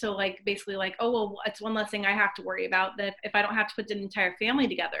 right? So like basically like, oh, well, it's one less thing I have to worry about, that if I don't have to put an entire family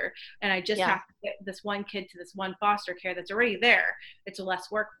together and I just have to get this one kid to this one foster care that's already there, it's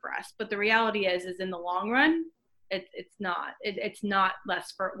less work for us. But the reality is in the long run, it's not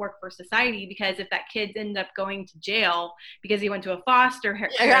less work for society, because if that kid ends up going to jail because he went to a foster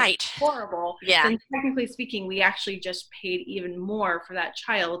care, right, horrible, then technically speaking, we actually just paid even more for that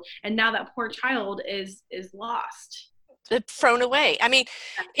child, and now that poor child is lost. They're thrown away. I mean,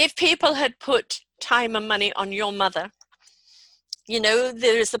 if people had put time and money on your mother, you know,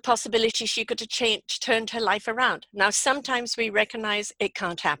 there is the possibility she could have turned her life around. Now, sometimes we recognize it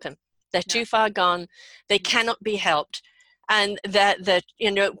can't happen. They're too far gone. They cannot be helped. And that you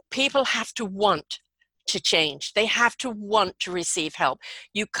know, people have to want to change. They have to want to receive help.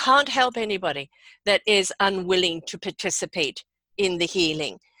 You can't help anybody that is unwilling to participate in the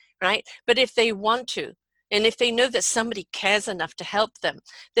healing, right? But if they want to, and if they know that somebody cares enough to help them,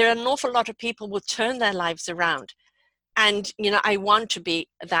 there are an awful lot of people will turn their lives around. And, you know, I want to be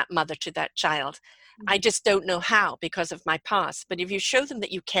that mother to that child. I just don't know how because of my past. But if you show them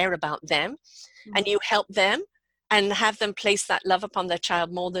that you care about them and you help them and have them place that love upon their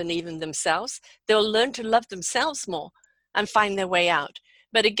child more than even themselves, they'll learn to love themselves more and find their way out.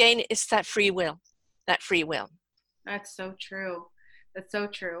 But again, it's that free will, That's so true. That's so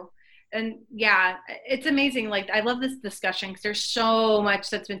true. And yeah, it's amazing. Like, I love this discussion because there's so much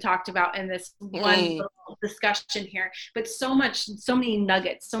that's been talked about in this one little discussion here, but so many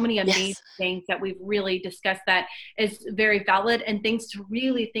nuggets, so many amazing things that we've really discussed that is very valid, and things to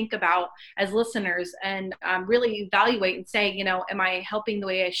really think about as listeners, and really evaluate and say, you know, am I helping the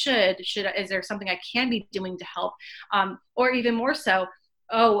way I should, is there something I can be doing to help? Or even more so,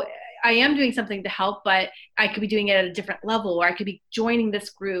 oh, I am doing something to help, but I could be doing it at a different level, or I could be joining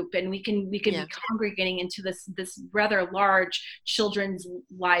this group, and we can be congregating into this rather large children's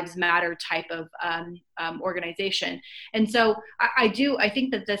lives matter type of organization. And so I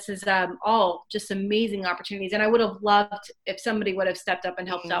think that this is all just amazing opportunities. And I would have loved if somebody would have stepped up and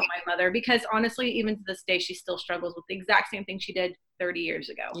helped out my mother, because honestly, even to this day, she still struggles with the exact same thing she did 30 years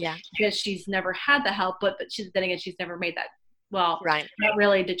ago. Yeah. Because she's never had the help, but she's never made that well, Right. not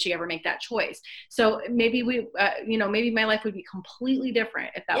really did she ever make that choice. So maybe maybe my life would be completely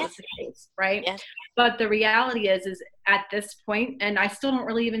different if that was the case, right? Yes. But the reality is at this point, and I still don't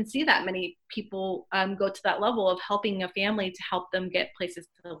really even see that many people go to that level of helping a family to help them get places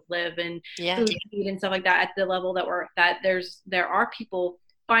to live and food to eat and stuff like that, at the level that there are people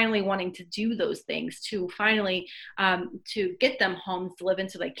finally wanting to do those things, to finally to get them homes to live in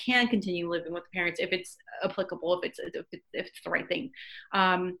so they can continue living with parents if it's applicable, if it's the right thing.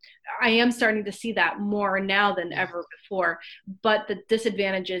 I am starting to see that more now than ever before, but the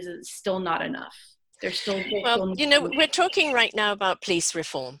disadvantages is still not enough. We're talking right now about police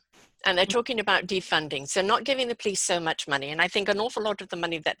reform. And they're talking about defunding, so not giving the police so much money. And I think an awful lot of the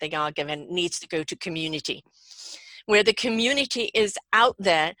money that they are given needs to go to community, where the community is out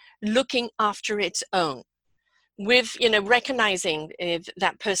there looking after its own, with, recognizing if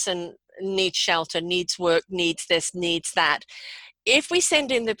that person needs shelter, needs work, needs this, needs that. If we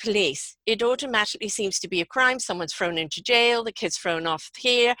send in the police, it automatically seems to be a crime. Someone's thrown into jail, the kid's thrown off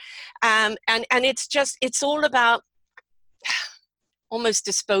here. And it's all about almost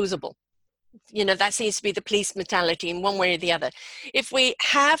disposable. That seems to be the police mentality in one way or the other. If we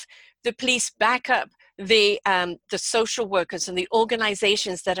have the police back up the social workers and the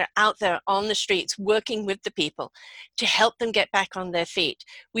organizations that are out there on the streets working with the people to help them get back on their feet,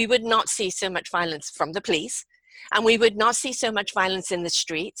 we would not see so much violence from the police. And we would not see so much violence in the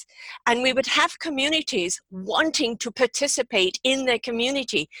streets. And we would have communities wanting to participate in their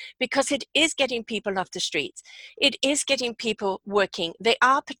community, because it is getting people off the streets. It is getting people working. They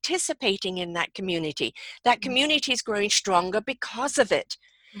are participating in that community. That community is growing stronger because of it.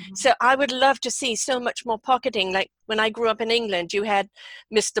 Mm-hmm. So I would love to see so much more pocketing. Like when I grew up in England, you had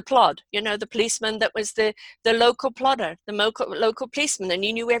Mr. Plod, the policeman that was the local plodder, the local policeman, and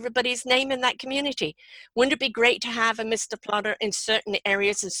you knew everybody's name in that community. Wouldn't it be great to have a Mr. Plodder in certain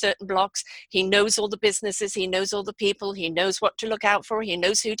areas, in certain blocks? He knows all the businesses, he knows all the people, he knows what to look out for, he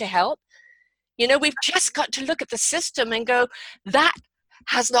knows who to help. We've just got to look at the system and go, that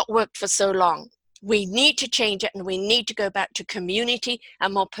has not worked for so long. We need to change it, and we need to go back to community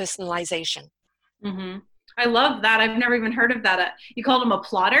and more personalization. Mm-hmm. I love that. I've never even heard of that. You called him a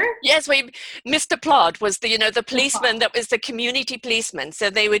plotter? Yes, Mr. Plod was the policeman that was the community policeman. So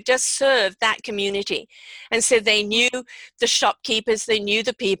they would just serve that community. And so they knew the shopkeepers, they knew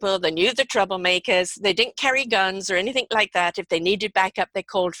the people, they knew the troublemakers. They didn't carry guns or anything like that. If they needed backup, they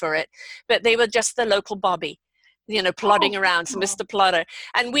called for it. But they were just the local Bobby, plodding around, so Mr. Plodder.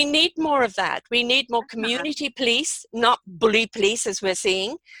 And we need more of that. We need more community police, not bully police as we're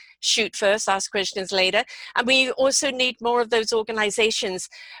seeing. Shoot first, ask questions later. And we also need more of those organizations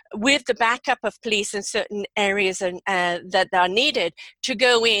with the backup of police in certain areas that are needed to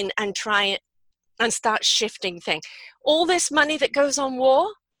go in and try and start shifting things. All this money that goes on war,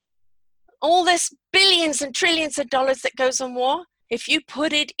 all this billions and trillions of dollars that goes on war, if you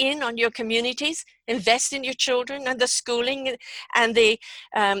put it in on your communities, invest in your children and the schooling and the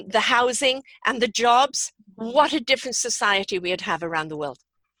housing and the jobs, what a different society we would have around the world.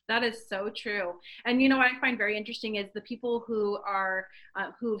 That is so true. And what I find very interesting is the people who are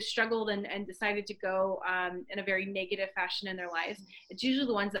who've struggled and decided to go in a very negative fashion in their lives. It's usually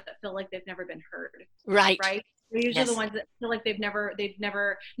the ones that feel like they've never been heard. Right. They're usually the ones that feel like they've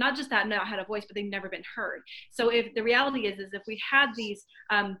never, not just that not had a voice, but they've never been heard. So if the reality is if we had these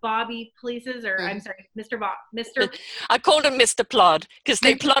Bobby polices, or I'm sorry, Mr. I called him Mr. Plod because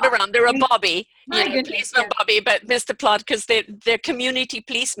they plod around. They're a Bobby, policeman Bobby, but Mr. Plod because they're community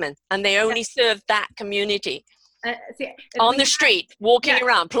policemen and they only serve that community. On the street, walking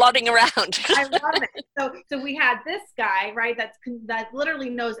around, plodding around. I love it. So we had this guy, right? That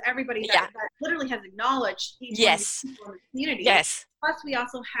literally knows everybody. That literally has acknowledged each one of the people in the community. Yes. Plus, we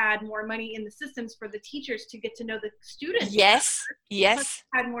also had more money in the systems for the teachers to get to know the students. Yes. Yes. Plus,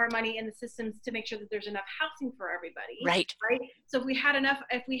 we had more money in the systems to make sure that there's enough housing for everybody. Right. Right. So if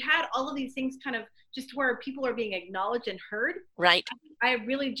we had all of these things kind of just where people are being acknowledged and heard. Right. I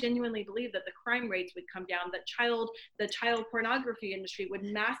really genuinely believe that the crime rates would come down, that the child pornography industry would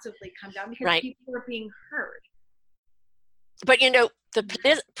massively come down because people are being heard. But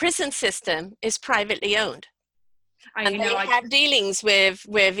the prison system is privately owned. They have dealings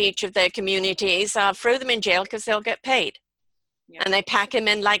with each of their communities, throw them in jail because they'll get paid. Yeah. And they pack them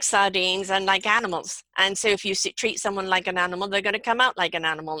in like sardines and like animals. And so if you treat someone like an animal, they're going to come out like an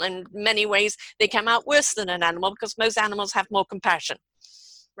animal. In many ways, they come out worse than an animal because most animals have more compassion.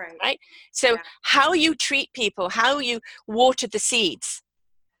 Right? So how you treat people, how you water the seeds,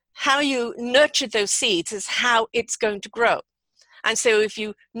 how you nurture those seeds is how it's going to grow. And so if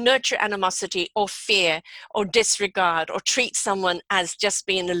you nurture animosity or fear or disregard or treat someone as just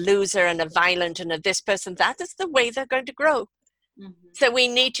being a loser and a violent and a this person, that is the way they're going to grow. So we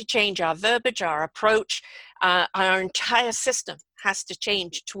need to change our verbiage, our approach, our entire system has to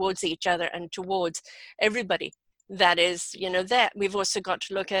change towards each other and towards everybody that is, there. We've also got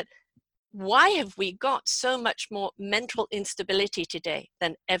to look at, why have we got so much more mental instability today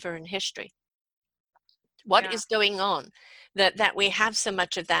than ever in history? What is going on that we have so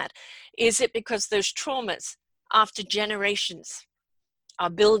much of that? Is it because those traumas after generations are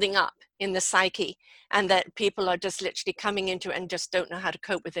building up in the psyche, and that people are just literally coming into it and just don't know how to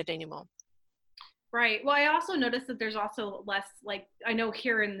cope with it anymore? Right. Well, I also noticed that there's also less, like, I know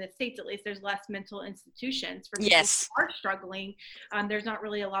here in the States, at least, there's less mental institutions for people who are struggling. There's not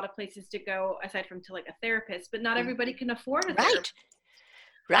really a lot of places to go aside from to like a therapist, but not everybody can afford a therapist.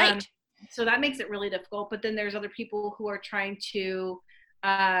 Right. So that makes it really difficult. But then there's other people who are trying to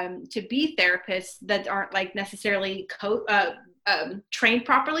be therapists that aren't like necessarily trained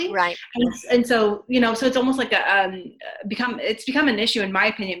properly. Right. And so, so it's almost like it's become an issue, in my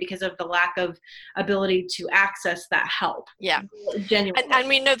opinion, because of the lack of ability to access that help. Yeah. Genuinely. And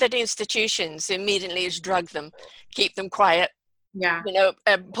we know that institutions immediately is drug them, keep them quiet. Yeah.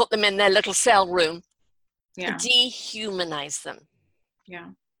 Put them in their little cell room. Yeah. Dehumanize them. Yeah.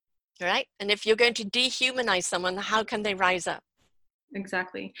 Right. And if you're going to dehumanize someone, how can they rise up?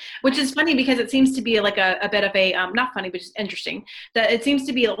 Exactly. Which is funny, because it seems to be like a bit of a, not funny, but just interesting, that it seems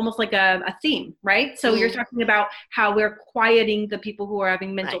to be almost like a theme, right? So you're talking about how we're quieting the people who are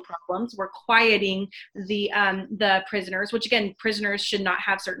having mental problems. We're quieting the prisoners, which again, prisoners should not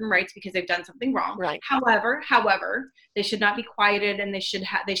have certain rights because they've done something wrong. Right. However, they should not be quieted, and they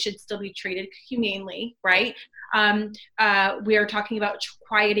should still be treated humanely, right? We are talking about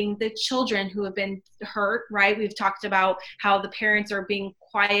quieting the children who have been hurt, right? We've talked about how the parents are being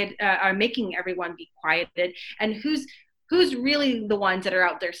quiet, are making everyone be quieted, and who's really the ones that are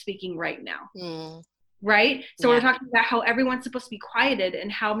out there speaking right now. Right? So we're talking about how everyone's supposed to be quieted,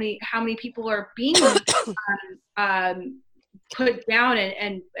 and how many people are being put down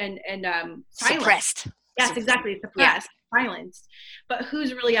and suppressed. Yes, exactly. Suppressed, silenced. But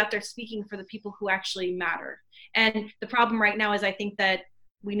who's really out there speaking for the people who actually matter? And the problem right now is, I think that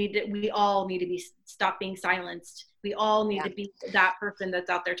we all need to stop being silenced. We all need to be that person that's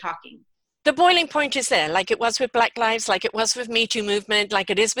out there talking. The boiling point is there, like it was with Black Lives, like it was with Me Too movement, like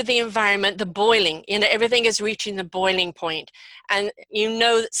it is with the environment. The boiling, everything is reaching the boiling point. And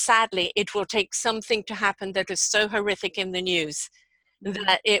that sadly, it will take something to happen that is so horrific in the news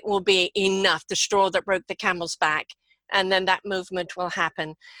that it will be enough, the straw that broke the camel's back, and then that movement will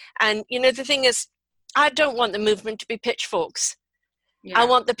happen. And the thing is, I don't want the movement to be pitchforks. I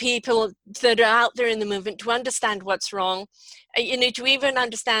want the people that are out there in the movement to understand what's wrong. To even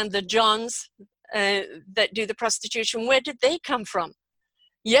understand the Johns that do the prostitution. Where did they come from?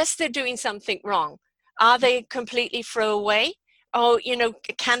 Yes, they're doing something wrong. Are they completely throwaway? Oh,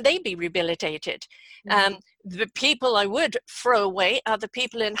 can they be rehabilitated? The people I would throw away are the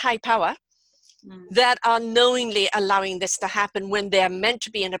people in high power that are knowingly allowing this to happen when they're meant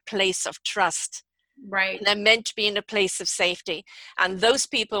to be in a place of trust. Right. And they're meant to be in a place of safety. And those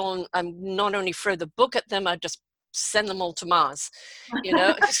people, not only throw the book at them, I just send them all to Mars,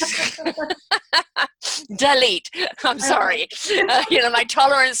 delete. I'm sorry. My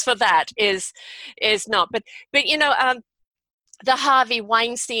tolerance for that is not. But the Harvey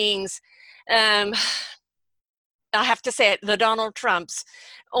Weinsteins, I have to say it, the Donald Trumps,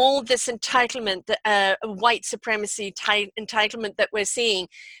 all this entitlement, white supremacy entitlement that we're seeing,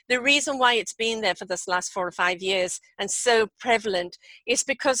 the reason why it's been there for this last 4 or 5 years and so prevalent is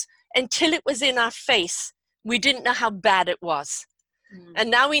because until it was in our face, we didn't know how bad it was. And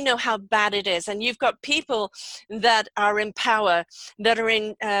now we know how bad it is. And you've got people that are in power, that are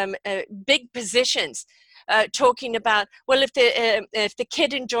in big positions, talking about, well, if the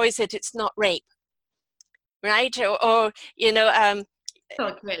kid enjoys it, it's not rape. Right? Or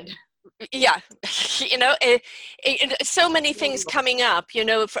so good. Yeah, so many things coming up,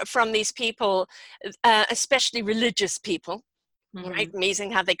 from these people, especially religious people, right?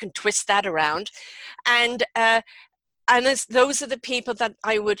 Amazing how they can twist that around. And those are the people that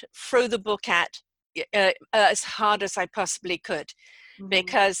I would throw the book at as hard as I possibly could.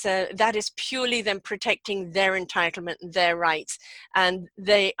 Because that is purely them protecting their entitlement and their rights. And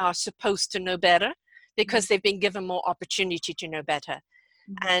they are supposed to know better, because they've been given more opportunity to know better.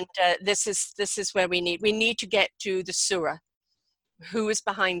 And this is where we need to get to the sewer. Who is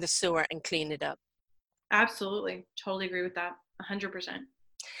behind the sewer, and clean it up. Absolutely. Totally agree with that. 100%.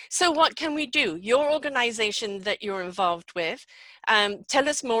 So what can we do? Your organization that you're involved with, tell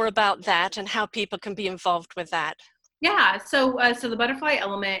us more about that and how people can be involved with that. Yeah, so the Butterfly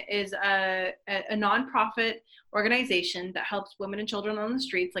Element is a nonprofit organization that helps women and children on the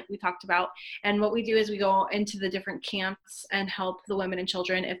streets, like we talked about. And what we do is we go into the different camps and help the women and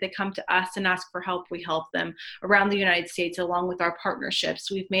children. If they come to us and ask for help, we help them around the United States, along with our partnerships.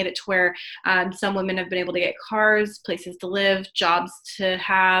 We've made it to where some women have been able to get cars, places to live, jobs to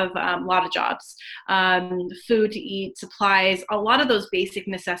have, a lot of jobs, food to eat, supplies, a lot of those basic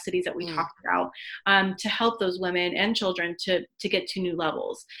necessities that we talked about, to help those women and children to get to new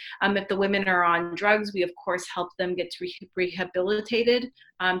levels. If the women are on drugs, we of course help them get rehabilitated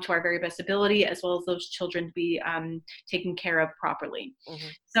to our very best ability, as well as those children to be taken care of properly. Mm-hmm.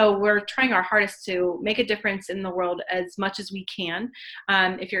 So we're trying our hardest to make a difference in the world as much as we can.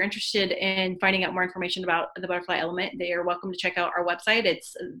 If you're interested in finding out more information about the Butterfly Element, they are welcome to check out our website.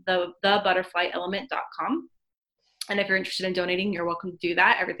 It's thebutterflyelement.com. And if you're interested in donating, you're welcome to do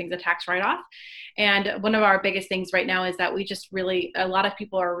that. Everything's a tax write-off. And one of our biggest things right now is that we just really, a lot of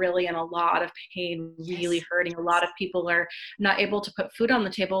people are really in a lot of pain, really hurting. A lot of people are not able to put food on the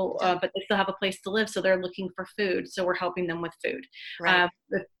table, but they still have a place to live. So they're looking for food. So we're helping them with food. Right.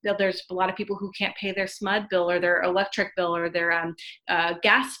 There's a lot of people who can't pay their SMUD bill or their electric bill or their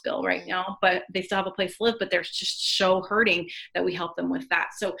gas bill right now, but they still have a place to live, but they're just so hurting that we help them with that.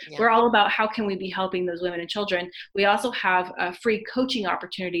 So we're all about how can we be helping those women and children. We also have free coaching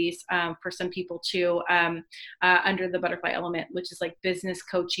opportunities for some people too, under the Butterfly Element, which is like business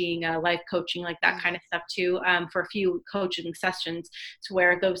coaching, life coaching, like that kind of stuff too, for a few coaching sessions to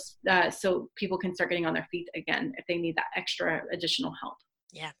where those, so people can start getting on their feet again if they need that extra additional help.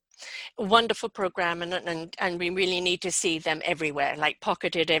 Yeah. Wonderful program, and we really need to see them everywhere, like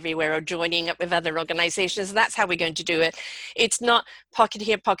pocketed everywhere, or joining up with other organizations. That's how we're going to do it. It's not pocket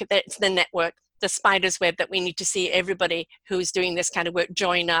here, pocket there. It's the network, the spider's web, that we need to see everybody who's doing this kind of work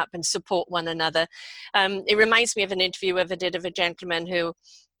join up and support one another. It reminds me of an interview I did of a gentleman who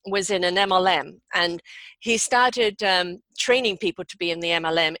was in an MLM, and he started training people to be in the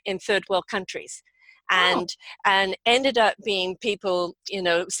MLM in third world countries. And ended up being people,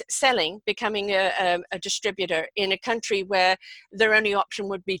 selling, becoming a distributor in a country where their only option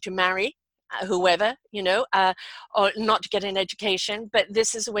would be to marry whoever, or not to get an education. But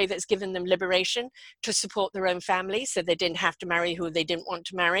this is a way that's given them liberation to support their own family, so they didn't have to marry who they didn't want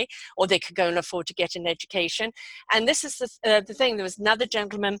to marry, or they could go and afford to get an education. And this is the thing. There was another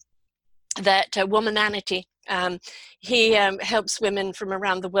gentleman that Womananity. He helps women from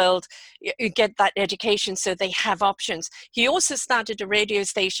around the world get that education so they have options. He also started a radio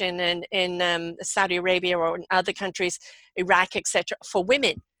station in Saudi Arabia or in other countries, Iraq, etc., for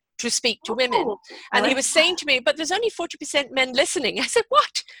women, to speak to women. And he was saying to me, but there's only 40% men listening. I said,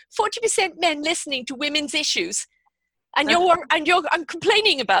 what? 40% men listening to women's issues? And I'm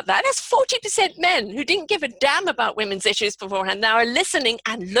complaining about that. That's 40% men who didn't give a damn about women's issues beforehand, now are listening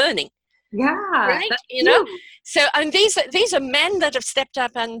and learning. Yeah. Right. So, and these are men that have stepped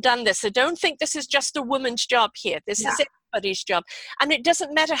up and done this. So don't think this is just a woman's job here. This is everybody's job. And it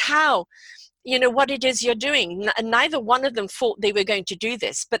doesn't matter how, what it is you're doing. Neither one of them thought they were going to do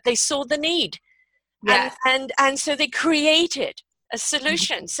this, but they saw the need. Yes. And so they created a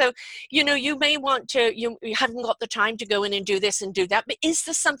solution. So, you may want to, you haven't got the time to go in and do this and do that, but is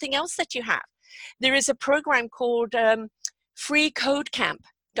there something else that you have? There is a program called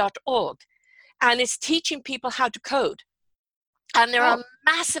freecodecamp.org, and it's teaching people how to code. And there are a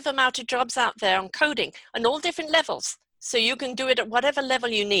massive amount of jobs out there on coding on all different levels. So you can do it at whatever level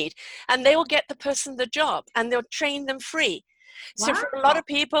you need, and they will get the person the job, and they'll train them free. Wow. So for a lot of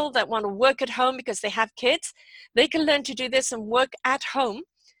people that want to work at home because they have kids, they can learn to do this and work at home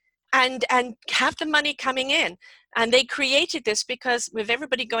and have the money coming in. And they created this because with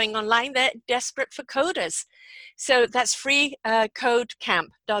everybody going online, they're desperate for coders. So that's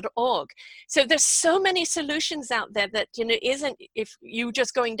freecodecamp.org. So there's so many solutions out there that, isn't, if you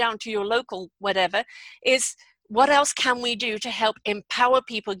just going down to your local whatever, is what else can we do to help empower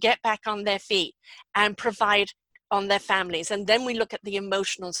people get back on their feet and provide on their families. And then we look at the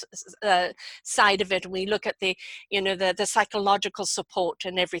emotional side of it, and we look at the psychological support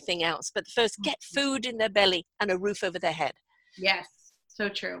and everything else. But first, get food in their belly and a roof over their head. Yes, so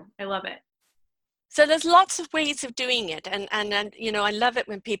true. I love it. So there's lots of ways of doing it. And I love it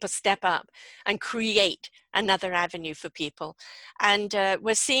when people step up and create another avenue for people. And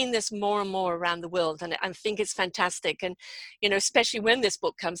we're seeing this more and more around the world. And I think it's fantastic. And, especially when this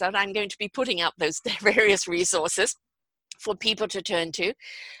book comes out, I'm going to be putting out those various resources for people to turn to.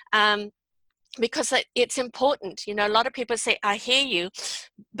 because it's important. You know, a lot of people say, I hear you,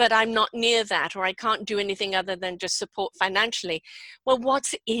 but I'm not near that, or I can't do anything other than just support financially. Well,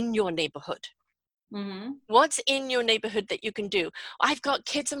 what's in your neighborhood? Mm-hmm. What's in your neighborhood that you can do? I've got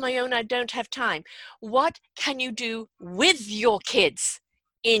kids of my own, I don't have time. What can you do with your kids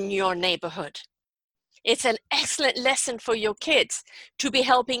in your neighborhood? It's an excellent lesson for your kids to be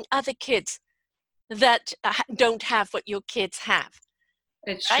helping other kids that don't have what your kids have.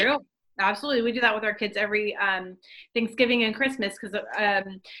 It's right? true. Absolutely. We do that with our kids every Thanksgiving and Christmas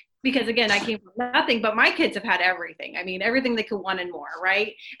because again, I came from nothing, but my kids have had everything. I mean, everything they could want and more,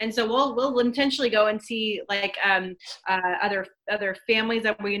 right? And so we'll intentionally go and see like other families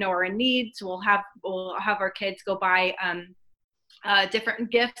that we know are in need. So we'll have our kids go buy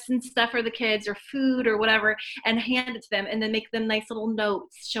different gifts and stuff for the kids or food or whatever, and hand it to them, and then make them nice little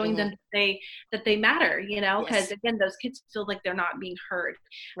notes showing them that they matter, you know, because again, those kids feel like they're not being heard.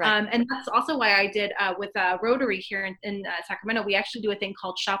 Right. And that's also why I did with Rotary here in Sacramento. We actually do a thing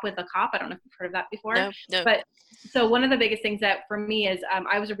called Shop with a Cop. I don't know if you've heard of that before. No. But so one of the biggest things that for me is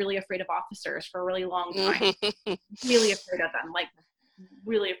I was really afraid of officers for a really long time. Really afraid of them, like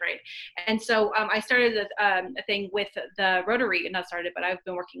really afraid. And so I started a thing with the Rotary, not started, but I've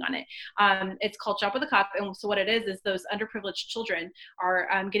been working on it. It's called Shop with a Cop. And so what it is those underprivileged children are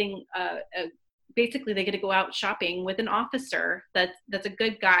getting basically they get to go out shopping with an officer that's a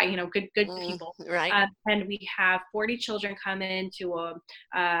good guy, you know, good people. Right. And we have 40 children come into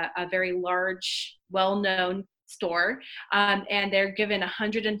a very large, well-known store, and they're given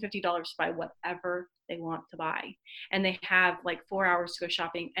 $150 to buy whatever they want to buy, and they have like 4 hours to go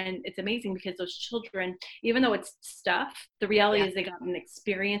shopping. And it's amazing because those children, even though it's stuff, the reality is they got an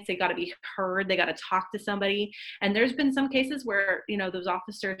experience, they got to be heard, they got to talk to somebody. And there's been some cases where, you know, those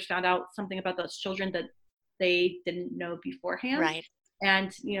officers found out something about those children that they didn't know beforehand, right?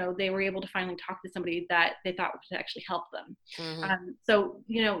 And you know, they were able to finally talk to somebody that they thought would actually help them. So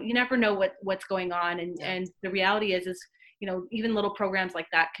you know, you never know what's going on, and the reality is you know, even little programs like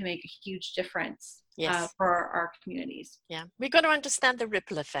that can make a huge difference for our communities. Yeah, we've got to understand the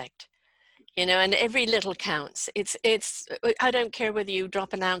ripple effect, you know, and every little counts. It's I don't care whether you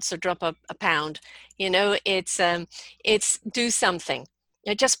drop an ounce or drop a pound, you know, it's do something.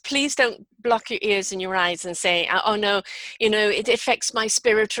 Just please don't block your ears and your eyes and say, oh no, you know, it affects my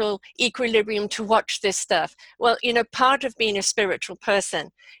spiritual equilibrium to watch this stuff. Well, you know, part of being a spiritual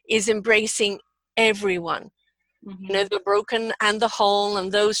person is embracing everyone. You know, the broken and the whole,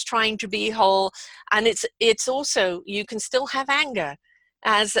 and those trying to be whole. And it's also, you can still have anger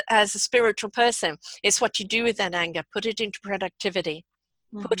as a spiritual person. It's what you do with that anger. Put it into productivity,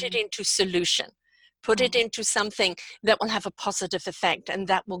 put it into solution, put it into something that will have a positive effect and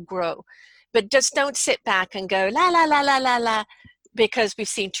that will grow. But just don't sit back and go la la la la la la, because we've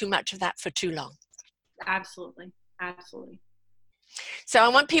seen too much of that for too long. Absolutely. So I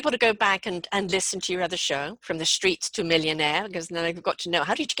want people to go back and listen to your other show, From the Streets to Millionaire, because then they've got to know,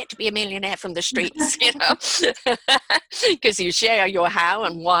 how did you get to be a millionaire from the streets, you know, because you share your how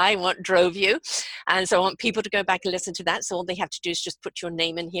and why, what drove you. And so I want people to go back and listen to that. So all they have to do is just put your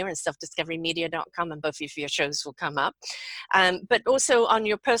name in here and selfdiscoverymedia.com, and both of your shows will come up. But also on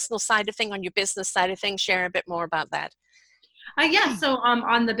your personal side of things, on your business side of things, share a bit more about that. So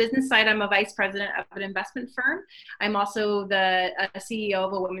on the business side, I'm a vice president of an investment firm. I'm also the CEO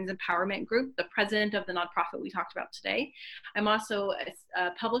of a women's empowerment group, the president of the nonprofit we talked about today. I'm also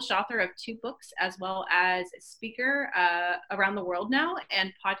a published author of 2 books, as well as a speaker around the world now,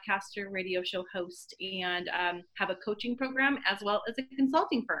 and podcaster, radio show host, and have a coaching program, as well as a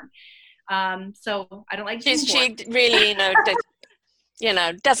consulting firm. So I don't like she really, you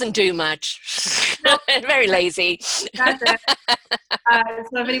know, doesn't do much. Very lazy. That's it.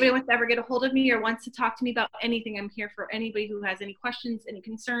 So if anybody wants to ever get a hold of me or wants to talk to me about anything, I'm here for anybody who has any questions, any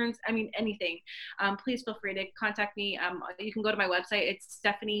concerns, I mean, anything. Please feel free to contact me. You can go to my website. It's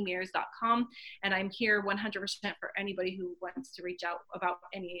stephaniemears.com, and I'm here 100% for anybody who wants to reach out about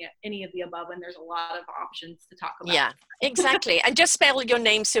any of the above, and there's a lot of options to talk about. Yeah, exactly. And just spell your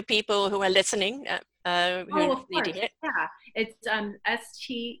name so people who are listening who need to hear it. Yeah, it's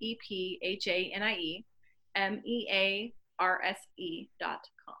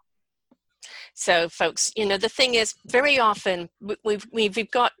STEPHANIEMEARSE.com. So folks, you know, the thing is, very often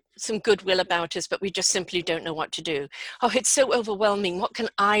we've got some goodwill about us, but we just simply don't know what to do. Oh, it's so overwhelming. What can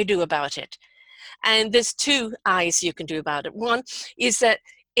I do about it? And there's 2 I's you can do about it. One is that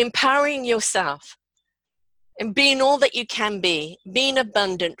empowering yourself And being all that you can be, being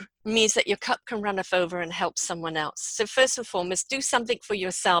abundant, means that your cup can runneth over and help someone else. So first and foremost, do something for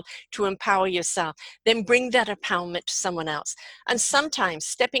yourself to empower yourself. Then bring that empowerment to someone else. And sometimes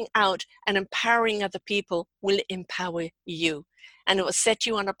stepping out and empowering other people will empower you. And it will set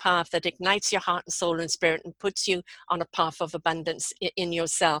you on a path that ignites your heart and soul and spirit and puts you on a path of abundance in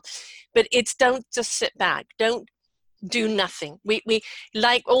yourself. But it's don't just sit back. Don't do nothing. We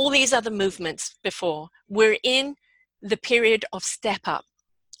like all these other movements before, we're in the period of step up.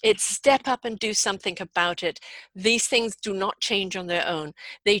 It's step up and do something about it. These things do not change on their own.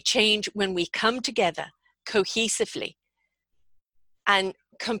 They change when we come together cohesively and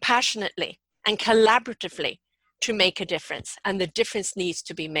compassionately and collaboratively to make a difference. And the difference needs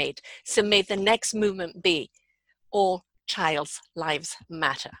to be made. So may the next movement be all child's lives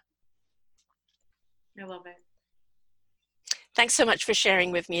matter. I love it. Thanks so much for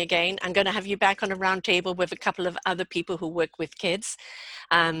sharing with me again. I'm going to have you back on a round table with a couple of other people who work with kids.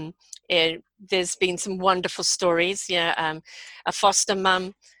 There's been some wonderful stories. A foster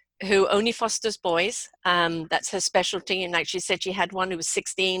mum who only fosters boys. That's her specialty. And like she said, she had one who was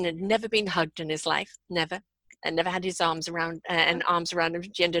 16 and never been hugged in his life. Never. And never had his arms around him.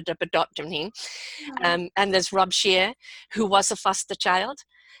 She ended up adopting him. And there's Rob Shear, who was a foster child,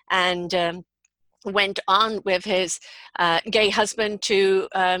 and went on with his gay husband to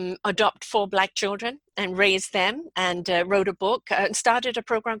adopt 4 Black children and raise them, and wrote a book and started a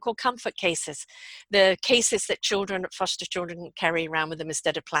program called Comfort Cases, the cases that foster children carry around with them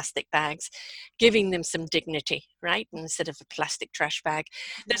instead of plastic bags, giving them some dignity, right, instead of a plastic trash bag.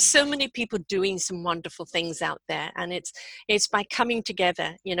 There's so many people doing some wonderful things out there, and it's by coming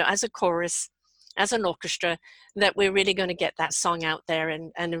together, as a chorus, as an orchestra, that we're really going to get that song out there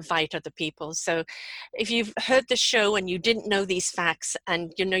and invite other people. So if you've heard the show and you didn't know these facts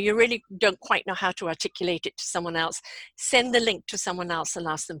and you really don't quite know how to articulate it to someone else, send the link to someone else and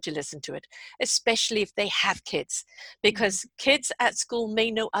ask them to listen to it, especially if they have kids, because kids at school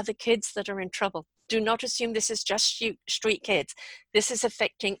may know other kids that are in trouble. Do not assume this is just street kids. This is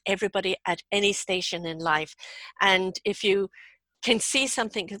affecting everybody at any station in life. And if you can see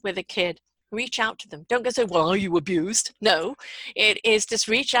something with a kid, reach out to them. Don't go say, well, are you abused? No, it is just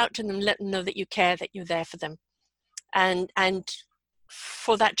reach out to them, let them know that you care, that you're there for them. And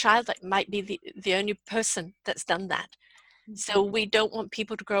for that child, that might be the only person that's done that. So we don't want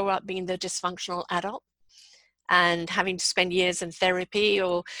people to grow up being the dysfunctional adult and having to spend years in therapy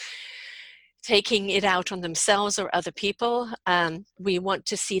or taking it out on themselves or other people. We want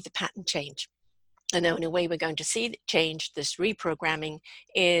to see the pattern change. And the only way we're going to see change, this reprogramming,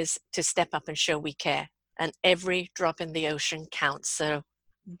 is to step up and show we care. And every drop in the ocean counts. So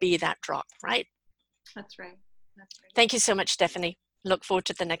be that drop, right? That's right. That's right. Thank you so much, Stephanie. Look forward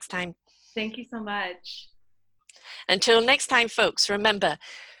to the next time. Thank you so much. Until next time, folks, remember,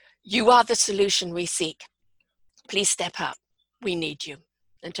 you are the solution we seek. Please step up. We need you.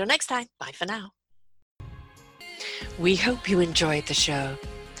 Until next time, bye for now. We hope you enjoyed the show.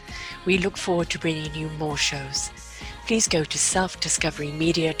 We look forward to bringing you more shows. Please go to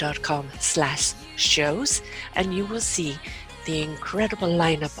selfdiscoverymedia.com/shows and you will see the incredible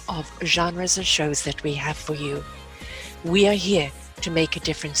lineup of genres and shows that we have for you. We are here to make a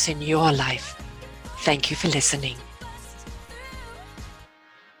difference in your life. Thank you for listening.